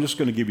 So I'm just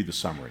going to give you the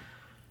summary.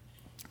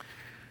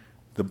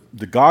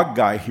 The Gog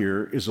guy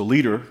here is a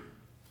leader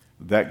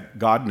that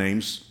God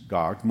names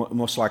Gog.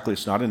 Most likely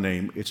it's not a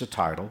name, it's a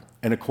title,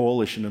 and a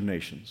coalition of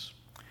nations.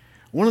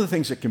 One of the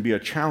things that can be a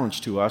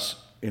challenge to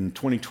us in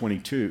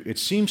 2022, it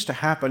seems to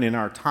happen in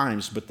our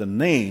times, but the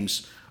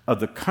names of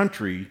the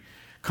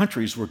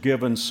countries were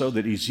given so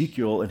that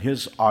Ezekiel and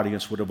his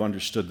audience would have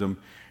understood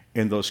them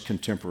in those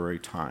contemporary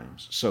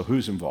times. So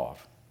who's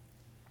involved?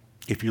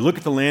 If you look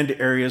at the land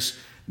areas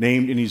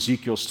named in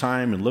Ezekiel's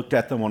time and looked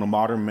at them on a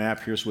modern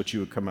map, here's what you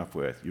would come up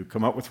with. You would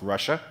come up with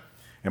Russia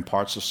and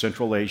parts of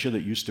Central Asia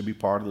that used to be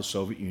part of the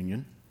Soviet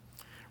Union.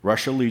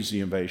 Russia leads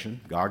the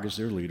invasion. Gog is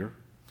their leader.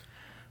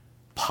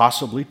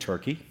 Possibly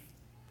Turkey.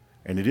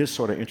 And it is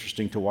sort of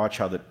interesting to watch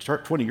how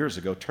 20 years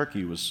ago,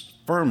 Turkey was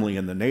firmly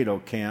in the NATO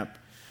camp.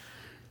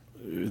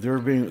 They're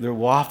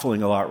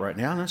waffling a lot right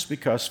now, and that's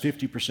because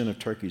 50% of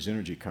Turkey's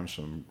energy comes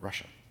from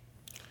Russia.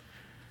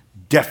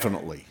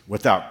 Definitely,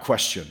 without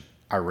question,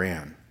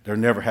 Iran. There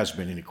never has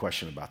been any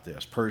question about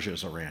this. Persia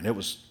is Iran. It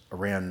was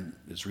Iran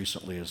as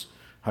recently as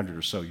 100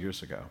 or so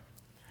years ago.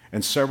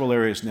 And several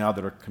areas now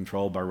that are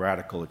controlled by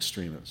radical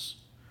extremists.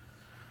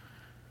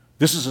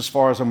 This is as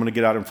far as I'm going to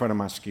get out in front of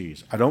my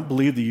skis. I don't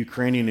believe the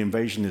Ukrainian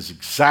invasion is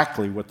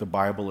exactly what the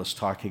Bible is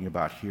talking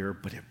about here,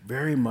 but it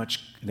very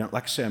much,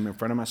 like I said, I'm in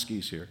front of my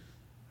skis here.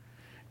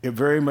 It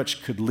very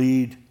much could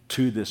lead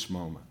to this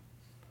moment.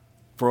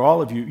 For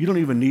all of you, you don't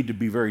even need to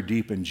be very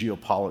deep in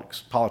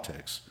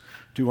geopolitics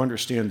to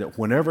understand that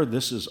whenever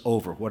this is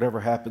over, whatever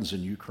happens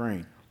in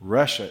Ukraine,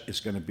 Russia is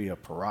going to be a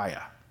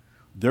pariah.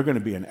 They're going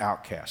to be an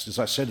outcast. As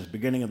I said at the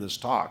beginning of this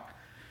talk,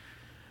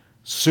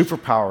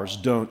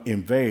 superpowers don't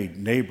invade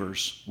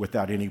neighbors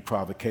without any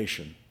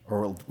provocation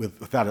or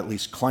without at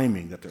least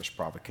claiming that there's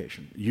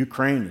provocation.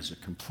 Ukraine is a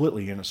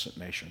completely innocent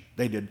nation.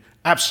 They did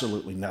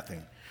absolutely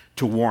nothing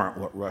to warrant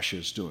what Russia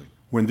is doing.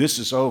 When this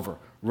is over,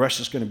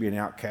 Russia's going to be an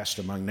outcast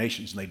among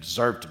nations, and they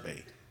deserve to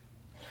be.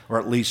 Or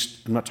at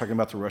least, I'm not talking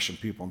about the Russian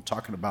people, I'm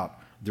talking about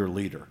their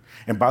leader.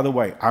 And by the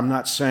way, I'm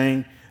not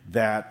saying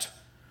that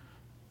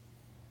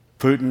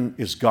Putin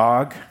is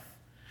Gog.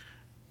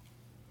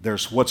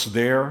 There's what's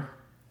there.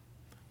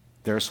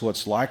 There's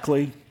what's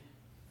likely.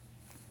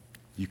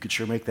 You could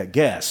sure make that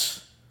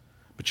guess,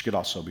 but you could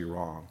also be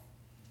wrong.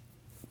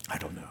 I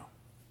don't know.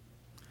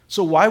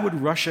 So why would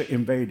Russia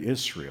invade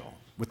Israel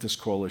with this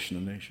coalition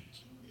of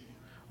nations?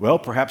 Well,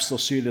 perhaps they'll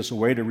see it as a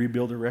way to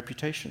rebuild their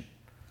reputation.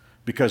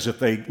 Because if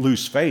they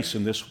lose face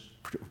in this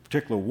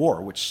particular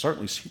war, which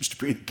certainly seems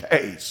to be the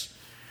case,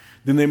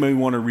 then they may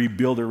want to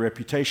rebuild their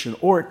reputation.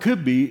 Or it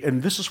could be,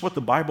 and this is what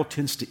the Bible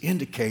tends to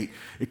indicate,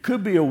 it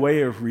could be a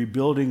way of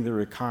rebuilding their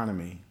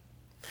economy.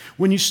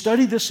 When you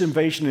study this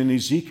invasion in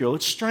Ezekiel,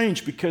 it's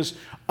strange because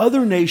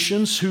other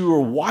nations who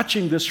are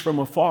watching this from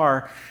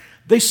afar,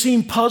 They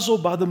seem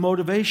puzzled by the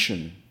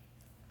motivation.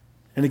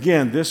 And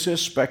again, this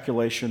is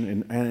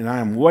speculation, and I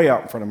am way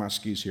out in front of my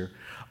skis here.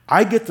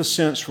 I get the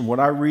sense from what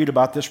I read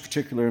about this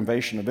particular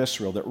invasion of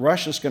Israel that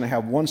Russia's going to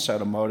have one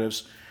set of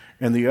motives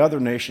and the other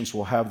nations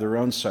will have their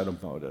own set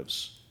of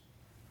motives.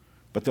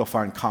 But they'll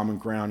find common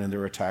ground in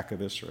their attack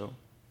of Israel.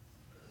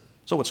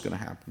 So what's going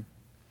to happen?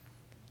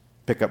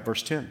 Pick up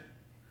verse 10.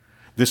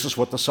 This is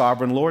what the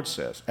sovereign Lord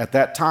says. At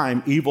that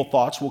time, evil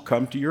thoughts will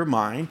come to your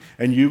mind,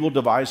 and you will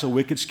devise a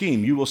wicked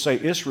scheme. You will say,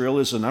 Israel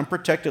is an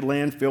unprotected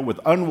land filled with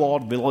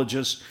unwalled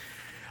villages.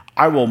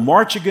 I will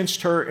march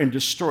against her and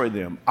destroy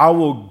them. I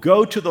will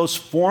go to those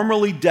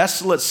formerly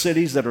desolate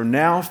cities that are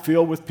now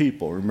filled with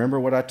people. Remember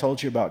what I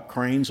told you about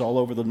cranes all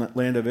over the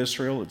land of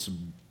Israel? It's a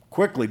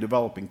quickly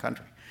developing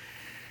country.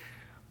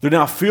 They're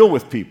now filled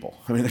with people.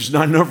 I mean, there's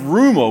not enough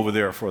room over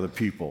there for the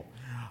people.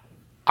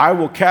 I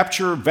will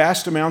capture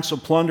vast amounts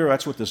of plunder.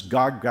 That's what this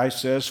Gog guy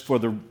says. For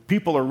the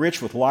people are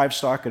rich with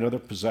livestock and other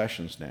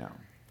possessions now.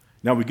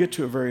 Now we get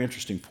to a very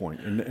interesting point,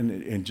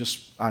 and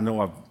just, I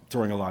know I'm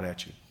throwing a lot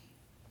at you.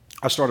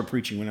 I started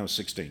preaching when I was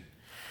 16.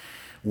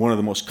 One of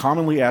the most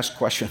commonly asked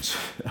questions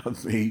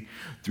of me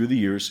through the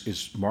years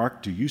is,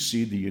 Mark, do you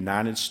see the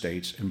United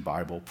States in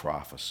Bible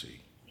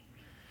prophecy?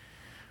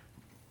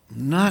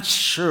 Not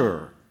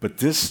sure, but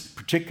this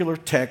particular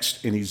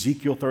text in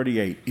Ezekiel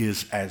 38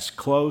 is as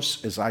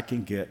close as I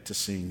can get to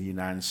seeing the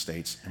United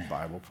States in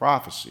Bible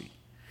prophecy.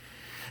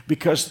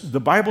 Because the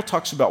Bible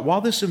talks about while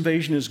this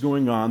invasion is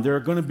going on, there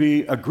are going to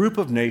be a group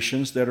of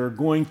nations that are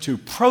going to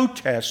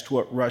protest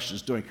what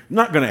Russia's doing.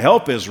 Not going to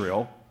help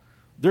Israel.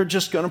 They're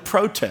just going to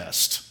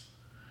protest.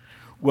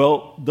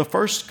 Well, the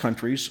first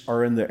countries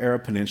are in the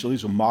Arab Peninsula.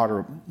 These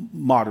are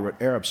moderate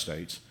Arab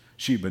states,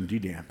 Sheba and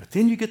Dedan. But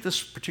then you get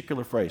this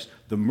particular phrase,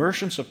 the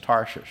merchants of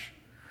Tarshish.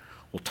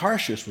 Well,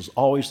 Tarshish was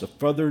always the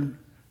further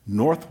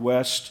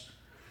northwest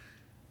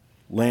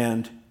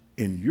land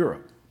in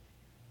Europe.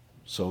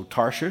 So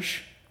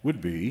Tarshish would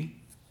be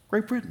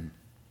Great Britain.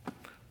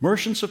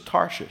 Merchants of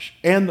Tarshish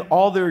and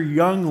all their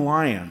young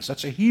lions.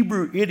 That's a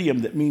Hebrew idiom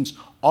that means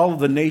all of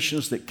the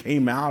nations that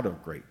came out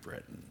of Great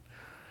Britain.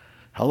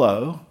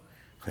 Hello,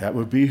 that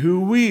would be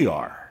who we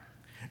are.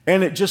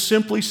 And it just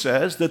simply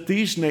says that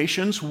these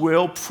nations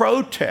will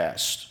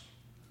protest.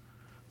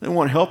 They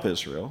won't help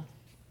Israel.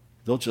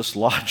 They'll just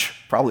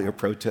lodge probably a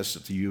protest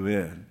at the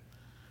UN.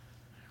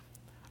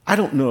 I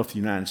don't know if the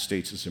United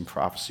States is in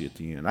prophecy at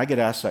the end. I get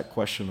asked that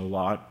question a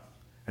lot.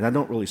 And I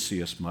don't really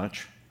see us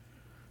much.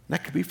 And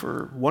that could be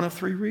for one of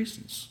three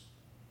reasons.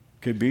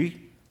 Could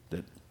be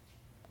that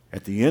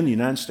at the end, the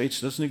United States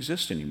doesn't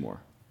exist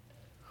anymore.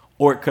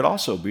 Or it could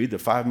also be that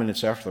 5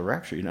 minutes after the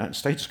rapture, the United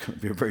States is going to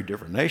be a very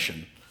different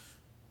nation.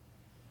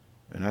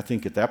 And I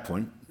think at that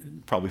point,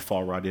 it'd probably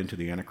fall right into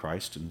the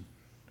Antichrist and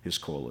his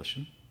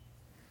coalition.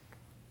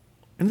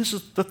 And this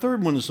is the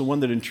third one is the one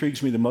that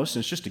intrigues me the most,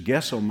 and it's just a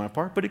guess on my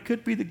part, but it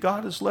could be that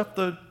God has left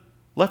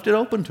it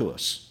open to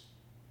us.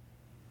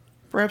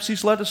 Perhaps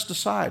he's let us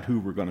decide who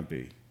we're going to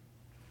be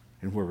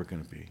and where we're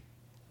going to be.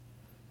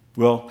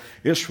 Well,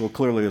 Israel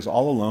clearly is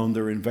all alone.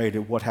 They're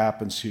invaded. What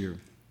happens here?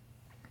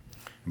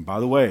 And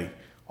by the way,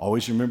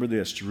 always remember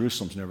this,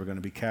 Jerusalem's never going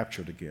to be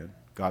captured again.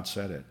 God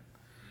said it.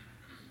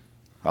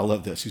 I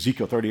love this.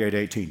 Ezekiel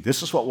 38:18.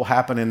 This is what will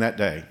happen in that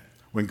day.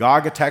 When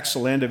Gog attacks the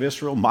land of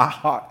Israel, my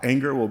hot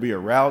anger will be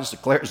aroused,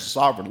 declares the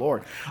sovereign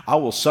Lord. I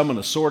will summon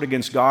a sword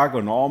against Gog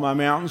on all my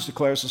mountains,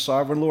 declares the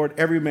sovereign Lord.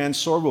 Every man's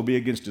sword will be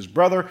against his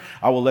brother.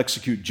 I will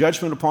execute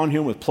judgment upon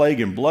him with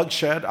plague and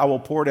bloodshed. I will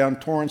pour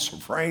down torrents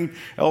of rain,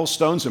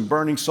 hailstones, and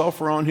burning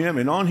sulfur on him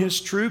and on his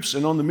troops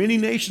and on the many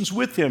nations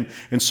with him.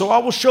 And so I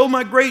will show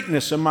my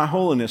greatness and my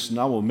holiness, and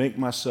I will make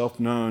myself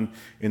known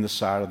in the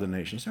sight of the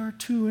nations. There are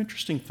two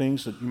interesting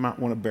things that you might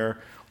want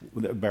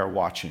to bear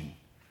watching.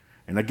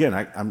 And again,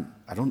 I'm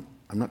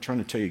not trying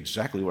to tell you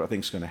exactly what I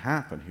think is going to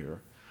happen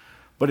here.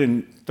 But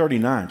in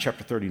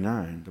chapter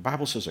 39, the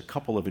Bible says a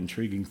couple of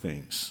intriguing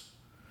things.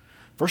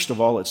 First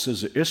of all, it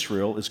says that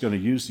Israel is going to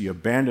use the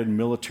abandoned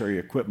military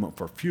equipment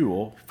for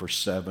fuel for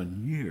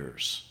 7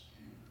 years.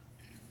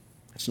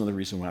 That's another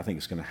reason why I think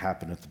it's going to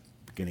happen at the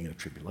beginning of the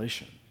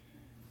tribulation.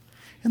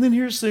 And then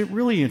here's the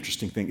really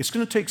interesting thing. It's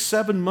going to take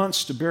 7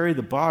 months to bury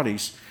the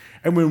bodies.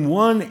 And when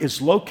one is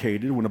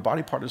located, when a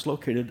body part is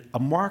located, a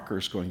marker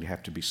is going to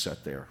have to be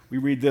set there. We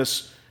read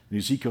this in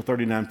Ezekiel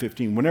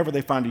 39:15. Whenever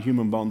they find a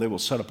human bone, they will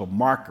set up a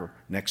marker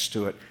next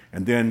to it,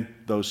 and then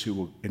those who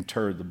will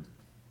inter the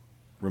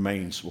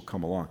remains will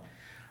come along.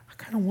 I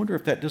kind of wonder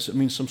if that doesn't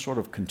mean some sort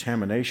of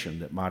contamination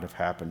that might have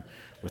happened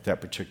with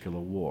that particular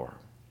war.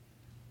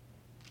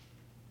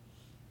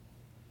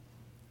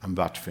 I'm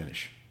about to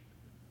finish.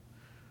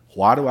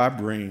 Why do I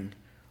bring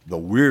the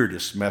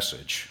weirdest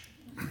message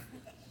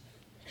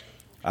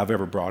I've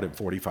ever brought in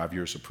 45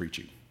 years of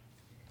preaching?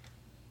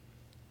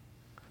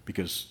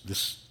 Because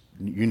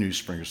you New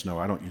Springers know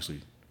I don't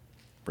usually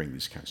bring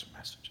these kinds of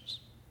messages.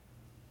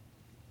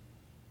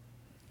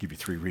 Give you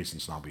 3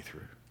 reasons and I'll be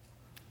through.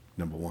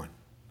 Number 1,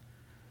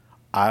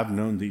 I've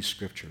known these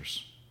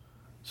scriptures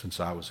since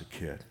I was a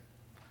kid.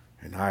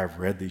 And I have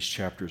read these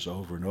chapters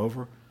over and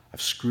over.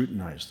 I've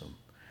scrutinized them.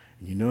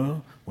 You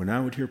know, when I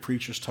would hear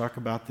preachers talk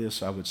about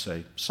this, I would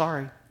say,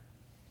 sorry,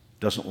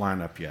 doesn't line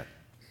up yet.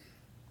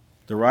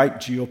 The right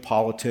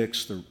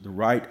geopolitics, the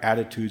right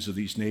attitudes of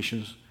these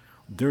nations,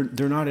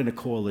 they're not in a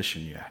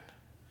coalition yet.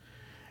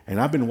 And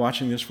I've been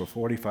watching this for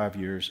 45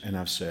 years, and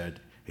I've said,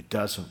 it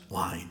doesn't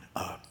line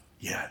up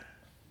yet.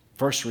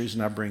 First reason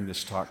I bring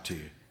this talk to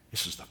you,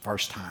 this is the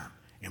first time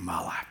in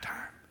my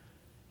lifetime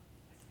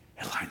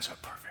it lines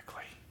up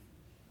perfectly.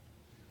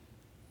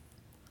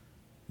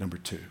 Number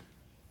two,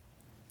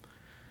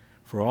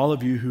 for all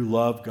of you who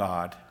love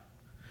God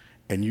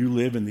and you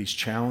live in these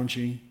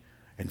challenging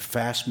and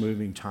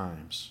fast-moving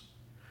times,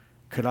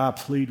 could I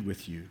plead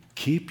with you,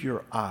 keep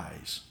your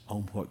eyes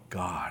on what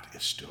God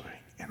is doing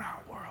in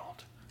our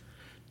world.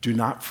 Do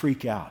not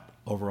freak out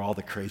over all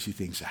the crazy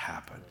things that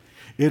happen.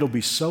 It'll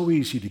be so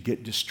easy to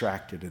get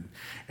distracted.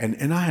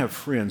 And I have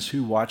friends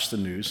who watch the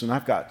news, and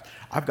I've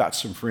got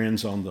some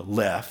friends on the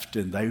left,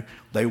 and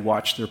they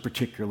watch their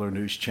particular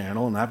news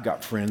channel, and I've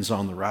got friends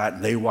on the right,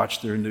 and they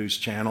watch their news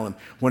channel. And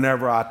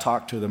whenever I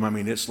talk to them, I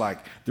mean, it's like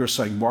they're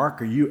saying, Mark,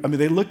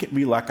 they look at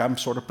me like I'm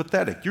sort of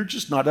pathetic. You're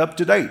just not up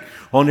to date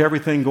on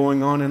everything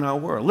going on in our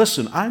world.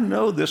 Listen, I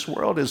know this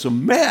world is a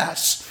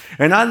mess,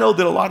 and I know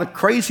that a lot of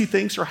crazy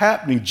things are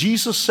happening.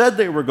 Jesus said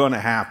they were going to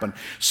happen.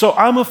 So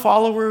I'm a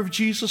follower of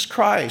Jesus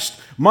Christ.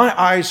 My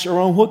eyes are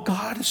on what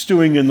God is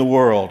doing in the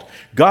world.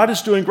 God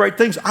is doing great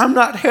things. I'm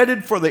not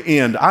headed for the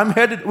end. I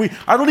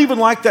don't even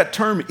like that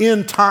term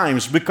end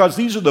times, because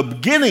these are the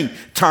beginning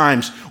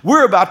times.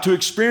 We're about to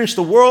experience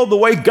the world the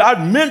way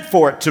God meant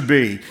for it to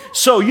be.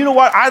 So you know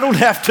what? I don't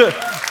have to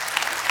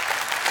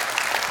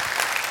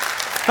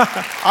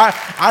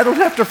I don't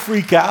have to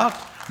freak out.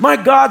 My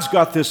God's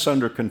got this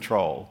under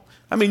control.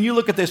 I mean, you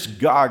look at this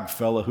Gog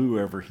fellow,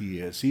 whoever he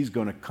is, he's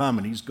going to come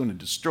and he's going to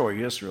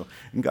destroy Israel.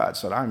 And God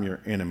said, I'm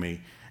your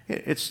enemy.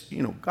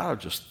 God will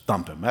just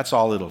thump him. That's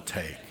all it'll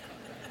take.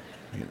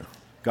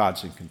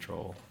 God's in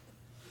control.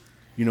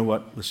 You know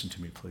what? Listen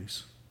to me,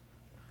 please.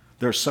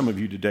 There's some of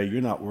you today,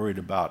 you're not worried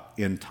about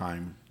end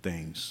time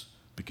things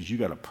because you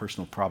got a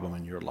personal problem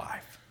in your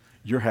life.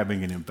 You're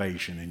having an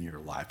invasion in your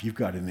life. You've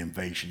got an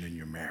invasion in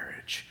your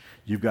marriage.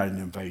 You've got an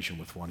invasion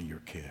with one of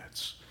your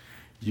kids.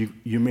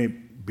 You may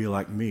be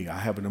like me. I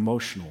have an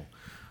emotional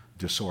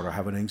disorder. I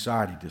have an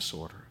anxiety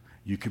disorder.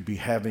 You could be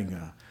having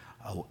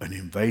an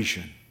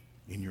invasion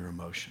in your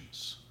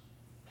emotions.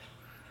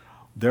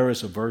 There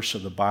is a verse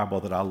of the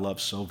Bible that I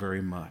love so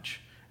very much,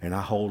 and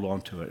I hold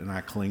on to it, and I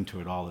cling to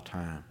it all the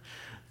time.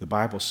 The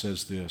Bible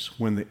says this: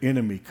 when the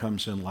enemy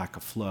comes in like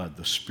a flood,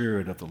 the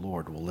Spirit of the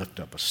Lord will lift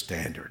up a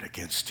standard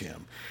against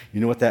him.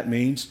 You know what that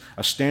means?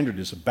 A standard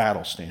is a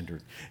battle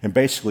standard. And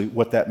basically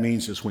what that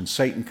means is when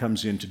Satan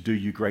comes in to do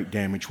you great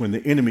damage, when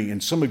the enemy,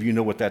 and some of you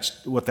know what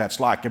that's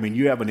like. I mean,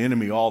 you have an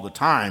enemy all the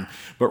time,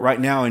 but right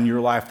now in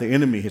your life, the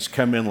enemy has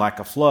come in like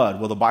a flood.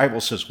 Well, the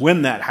Bible says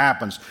when that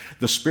happens,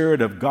 the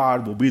Spirit of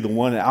God will be the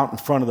one out in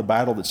front of the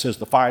battle that says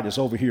the fight is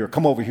over here.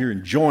 Come over here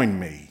and join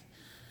me.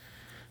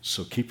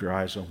 So keep your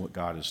eyes on what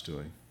God is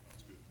doing.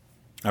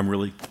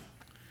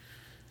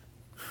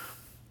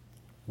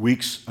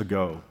 Weeks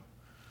ago,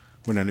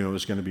 when I knew I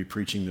was going to be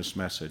preaching this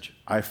message,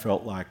 I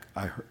felt like,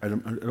 I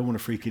don't want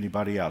to freak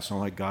anybody out. It's not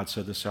like God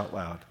said this out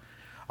loud.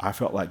 I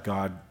felt like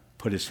God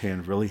put his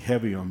hand really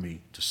heavy on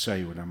me to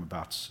say what I'm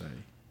about to say.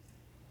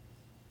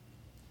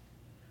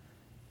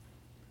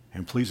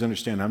 And please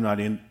understand, I'm not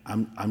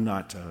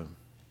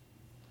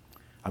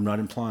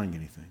implying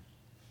anything.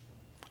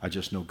 I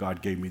just know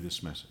God gave me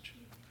this message.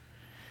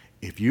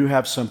 If you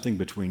have something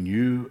between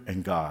you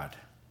and God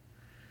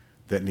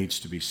that needs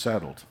to be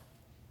settled,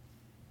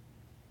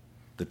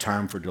 the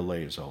time for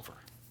delay is over.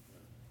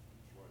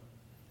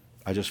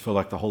 I just feel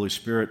like the Holy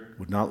Spirit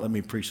would not let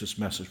me preach this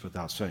message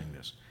without saying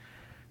this,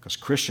 because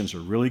Christians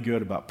are really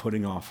good about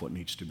putting off what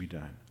needs to be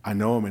done. I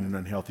know I'm in an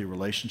unhealthy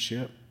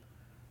relationship,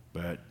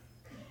 but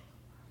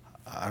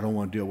I don't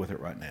want to deal with it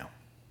right now.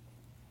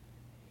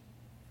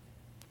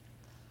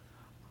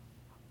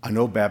 I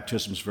know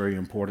baptism is very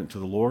important to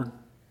the Lord.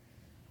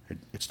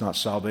 It's not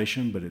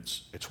salvation, but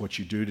it's what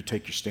you do to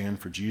take your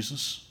stand for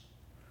Jesus.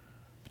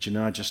 But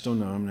I just don't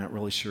know. I'm not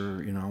really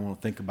sure. I want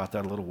to think about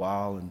that a little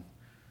while. And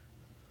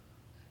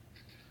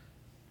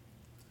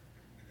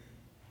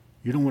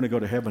you don't want to go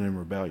to heaven in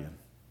rebellion.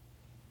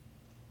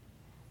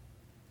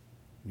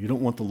 You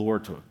don't want the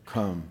Lord to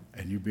come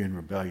and you be in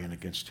rebellion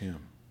against him.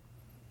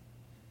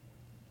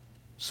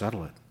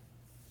 Settle it.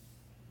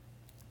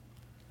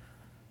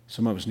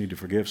 Some of us need to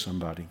forgive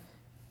somebody.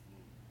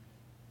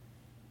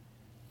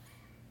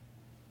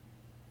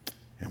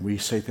 And we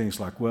say things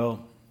like,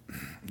 well,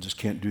 I just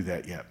can't do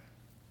that yet.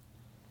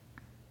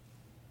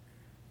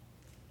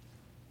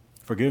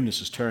 Forgiveness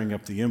is tearing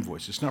up the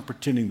invoice. It's not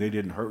pretending they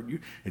didn't hurt you.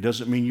 It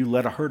doesn't mean you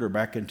let a hurter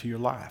back into your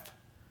life.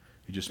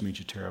 It just means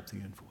you tear up the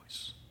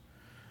invoice.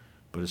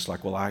 But it's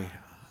like, well, I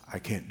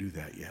can't do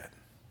that yet.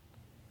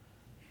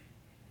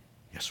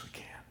 Yes, we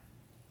can.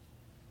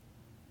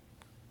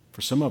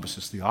 For some of us,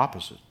 it's the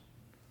opposite.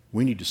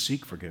 We need to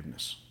seek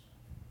forgiveness.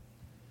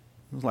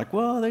 It's like,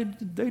 well,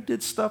 they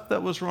did stuff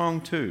that was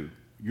wrong too.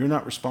 You're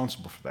not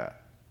responsible for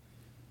that.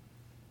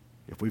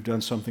 if we've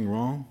done something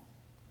wrong,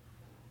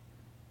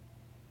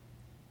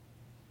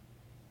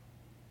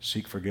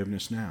 seek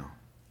forgiveness now.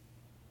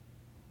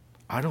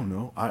 I don't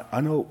know. I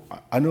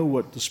know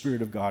what the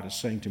Spirit of God is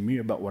saying to me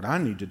about what I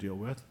need to deal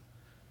with.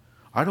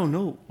 I don't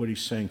know what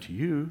He's saying to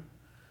you,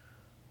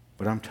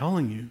 but I'm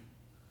telling you,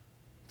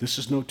 this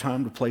is no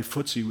time to play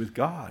footsie with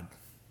God.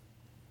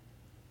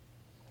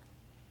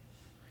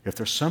 If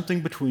there's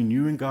something between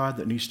you and God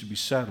that needs to be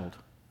settled,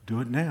 do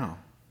it now.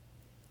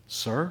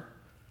 Sir,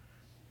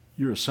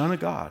 you're a son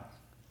of God.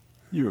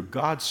 You're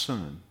God's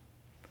son.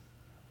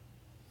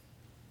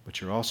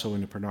 But you're also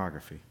into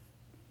pornography.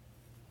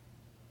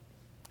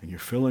 And you're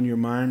filling your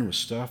mind with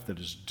stuff that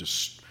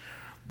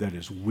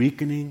is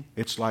weakening.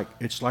 It's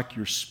like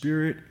your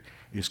spirit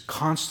is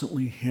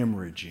constantly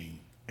hemorrhaging,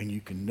 and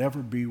you can never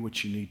be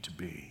what you need to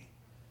be.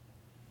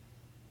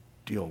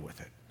 Deal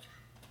with it.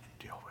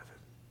 Deal with it.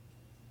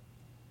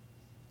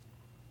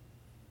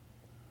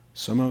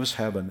 Some of us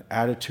have an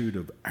attitude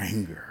of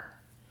anger.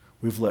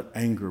 We've let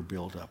anger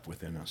build up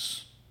within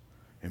us,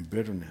 and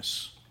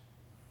bitterness.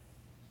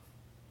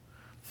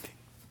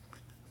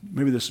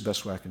 Maybe this is the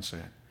best way I can say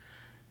it.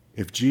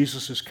 If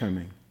Jesus is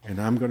coming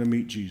and I'm going to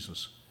meet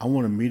Jesus, I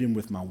want to meet Him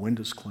with my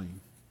windows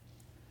clean.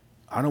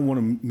 I don't want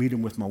to meet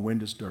Him with my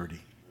windows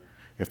dirty.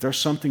 If there's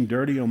something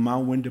dirty on my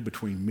window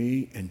between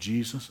me and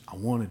Jesus, I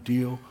want to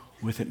deal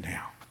with it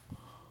now.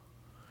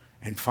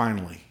 And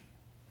finally,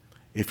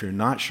 if you're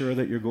not sure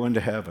that you're going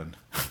to heaven,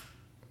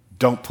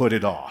 don't put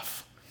it off.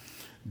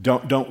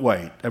 Don't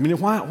wait. I mean,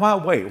 why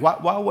wait?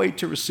 Why wait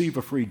to receive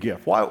a free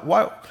gift?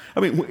 Why? I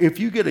mean, if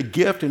you get a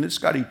gift and it's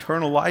got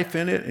eternal life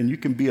in it, and you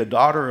can be a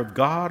daughter of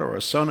God or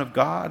a son of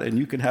God, and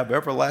you can have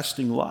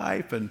everlasting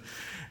life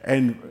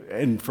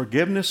and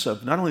forgiveness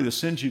of not only the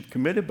sins you've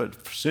committed,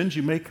 but sins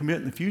you may commit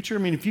in the future. I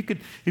mean, if you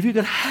could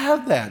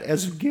have that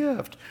as a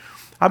gift.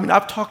 I mean,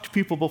 I've talked to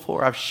people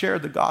before. I've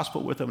shared the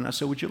gospel with them, and I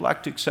said, "Would you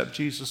like to accept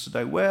Jesus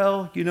today?"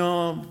 Well,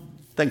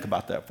 think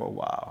about that for a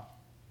while.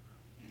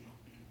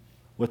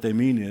 What they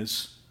mean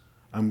is,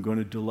 I'm going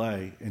to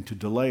delay. And to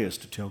delay is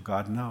to tell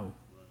God no.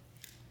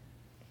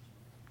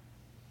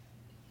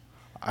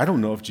 I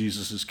don't know if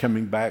Jesus is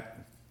coming back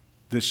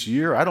this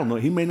year. I don't know.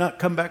 He may not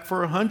come back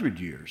for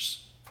 100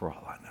 years, for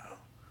all I know.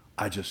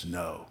 I just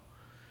know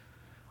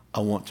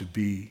I want to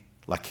be,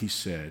 like He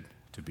said,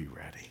 to be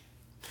ready.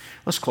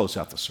 Let's close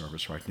out the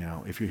service right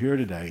now. If you're here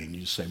today and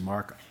you say,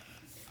 "Mark,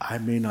 I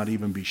may not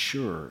even be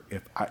sure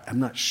I'm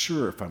not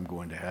sure if I'm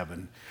going to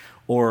heaven,"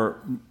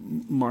 or,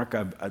 "Mark,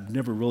 I've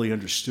never really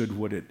understood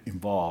what it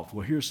involved."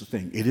 Well, here's the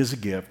thing. It is a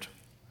gift.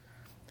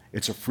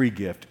 It's a free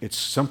gift. It's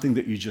something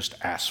that you just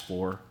ask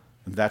for.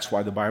 And that's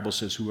why the Bible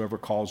says whoever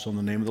calls on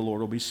the name of the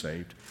Lord will be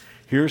saved.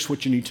 Here's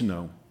what you need to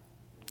know.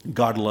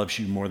 God loves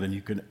you more than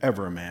you can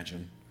ever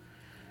imagine.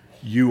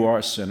 You are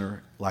a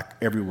sinner like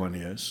everyone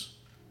is.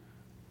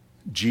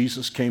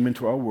 Jesus came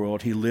into our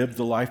world. He lived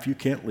the life you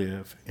can't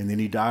live, and then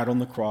He died on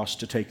the cross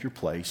to take your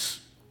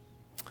place.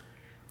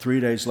 3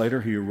 days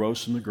later, He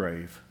arose from the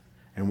grave,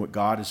 and what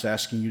God is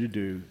asking you to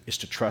do is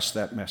to trust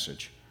that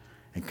message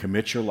and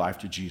commit your life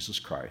to Jesus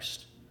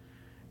Christ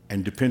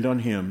and depend on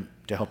Him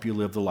to help you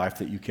live the life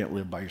that you can't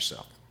live by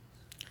yourself.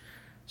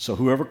 So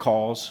whoever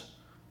calls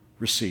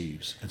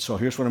receives. And so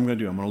here's what I'm going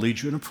to do. I'm going to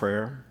lead you in a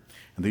prayer,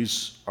 and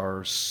these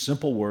are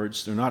simple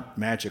words. They're not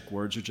magic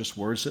words. They're just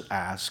words that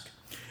ask.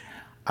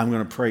 I'm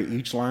going to pray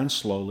each line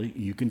slowly.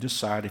 You can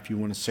decide if you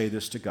want to say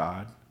this to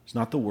God. It's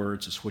not the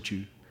words. It's what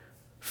you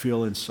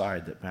feel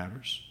inside that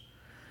matters.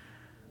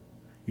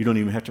 You don't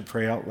even have to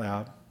pray out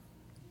loud.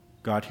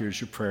 God hears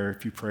your prayer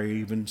if you pray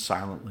even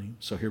silently.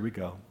 So here we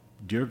go.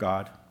 Dear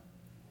God,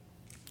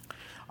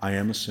 I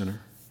am a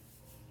sinner,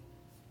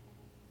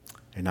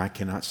 and I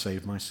cannot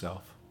save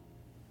myself.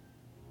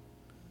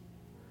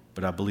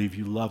 But I believe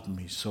You love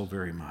me so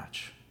very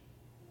much.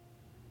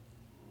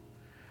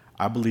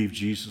 I believe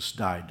Jesus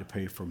died to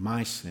pay for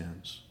my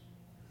sins.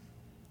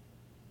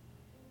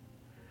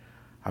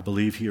 I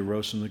believe He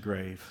arose from the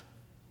grave.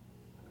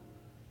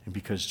 And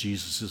because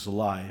Jesus is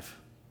alive,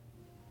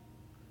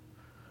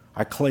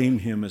 I claim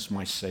Him as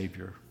my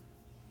Savior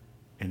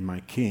and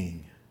my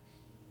King.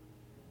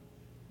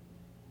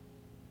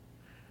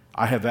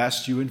 I have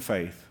asked You in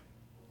faith.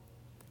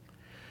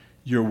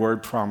 Your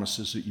word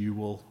promises that You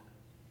will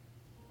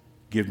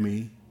give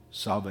me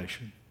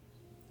salvation.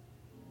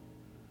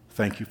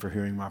 Thank You for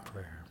hearing my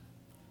prayer.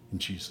 In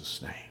Jesus'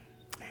 name,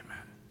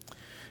 amen.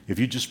 If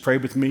you just pray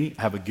with me,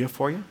 I have a gift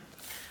for you.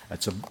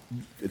 It's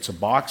a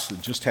box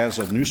that just has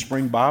a New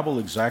Spring Bible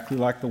exactly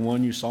like the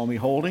one you saw me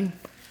holding.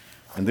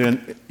 And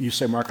then you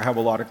say, "Mark, I have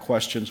a lot of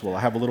questions." Well,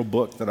 I have a little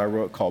book that I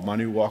wrote called My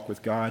New Walk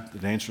with God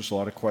that answers a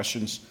lot of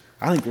questions.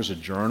 I think there's a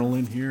journal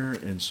in here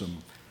and some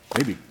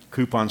maybe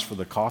coupons for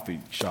the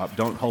coffee shop.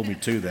 Don't hold me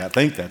to that. I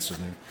think that's in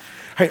there.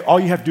 Hey, all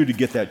you have to do to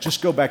get that,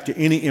 just go back to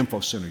any info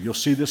center. You'll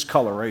see this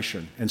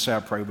coloration and say, "I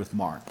prayed with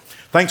Mark."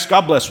 Thanks.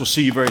 God bless. We'll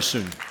see you very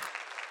soon.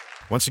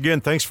 Once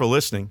again, thanks for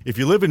listening. If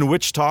you live in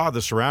Wichita,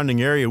 the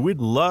surrounding area, we'd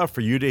love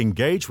for you to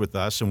engage with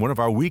us in one of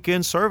our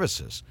weekend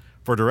services.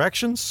 For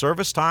directions,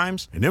 service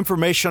times, and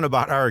information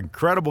about our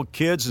incredible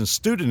kids and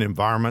student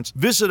environments,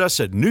 visit us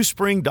at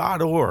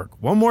newspring.org.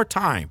 One more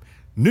time,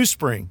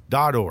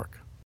 newspring.org.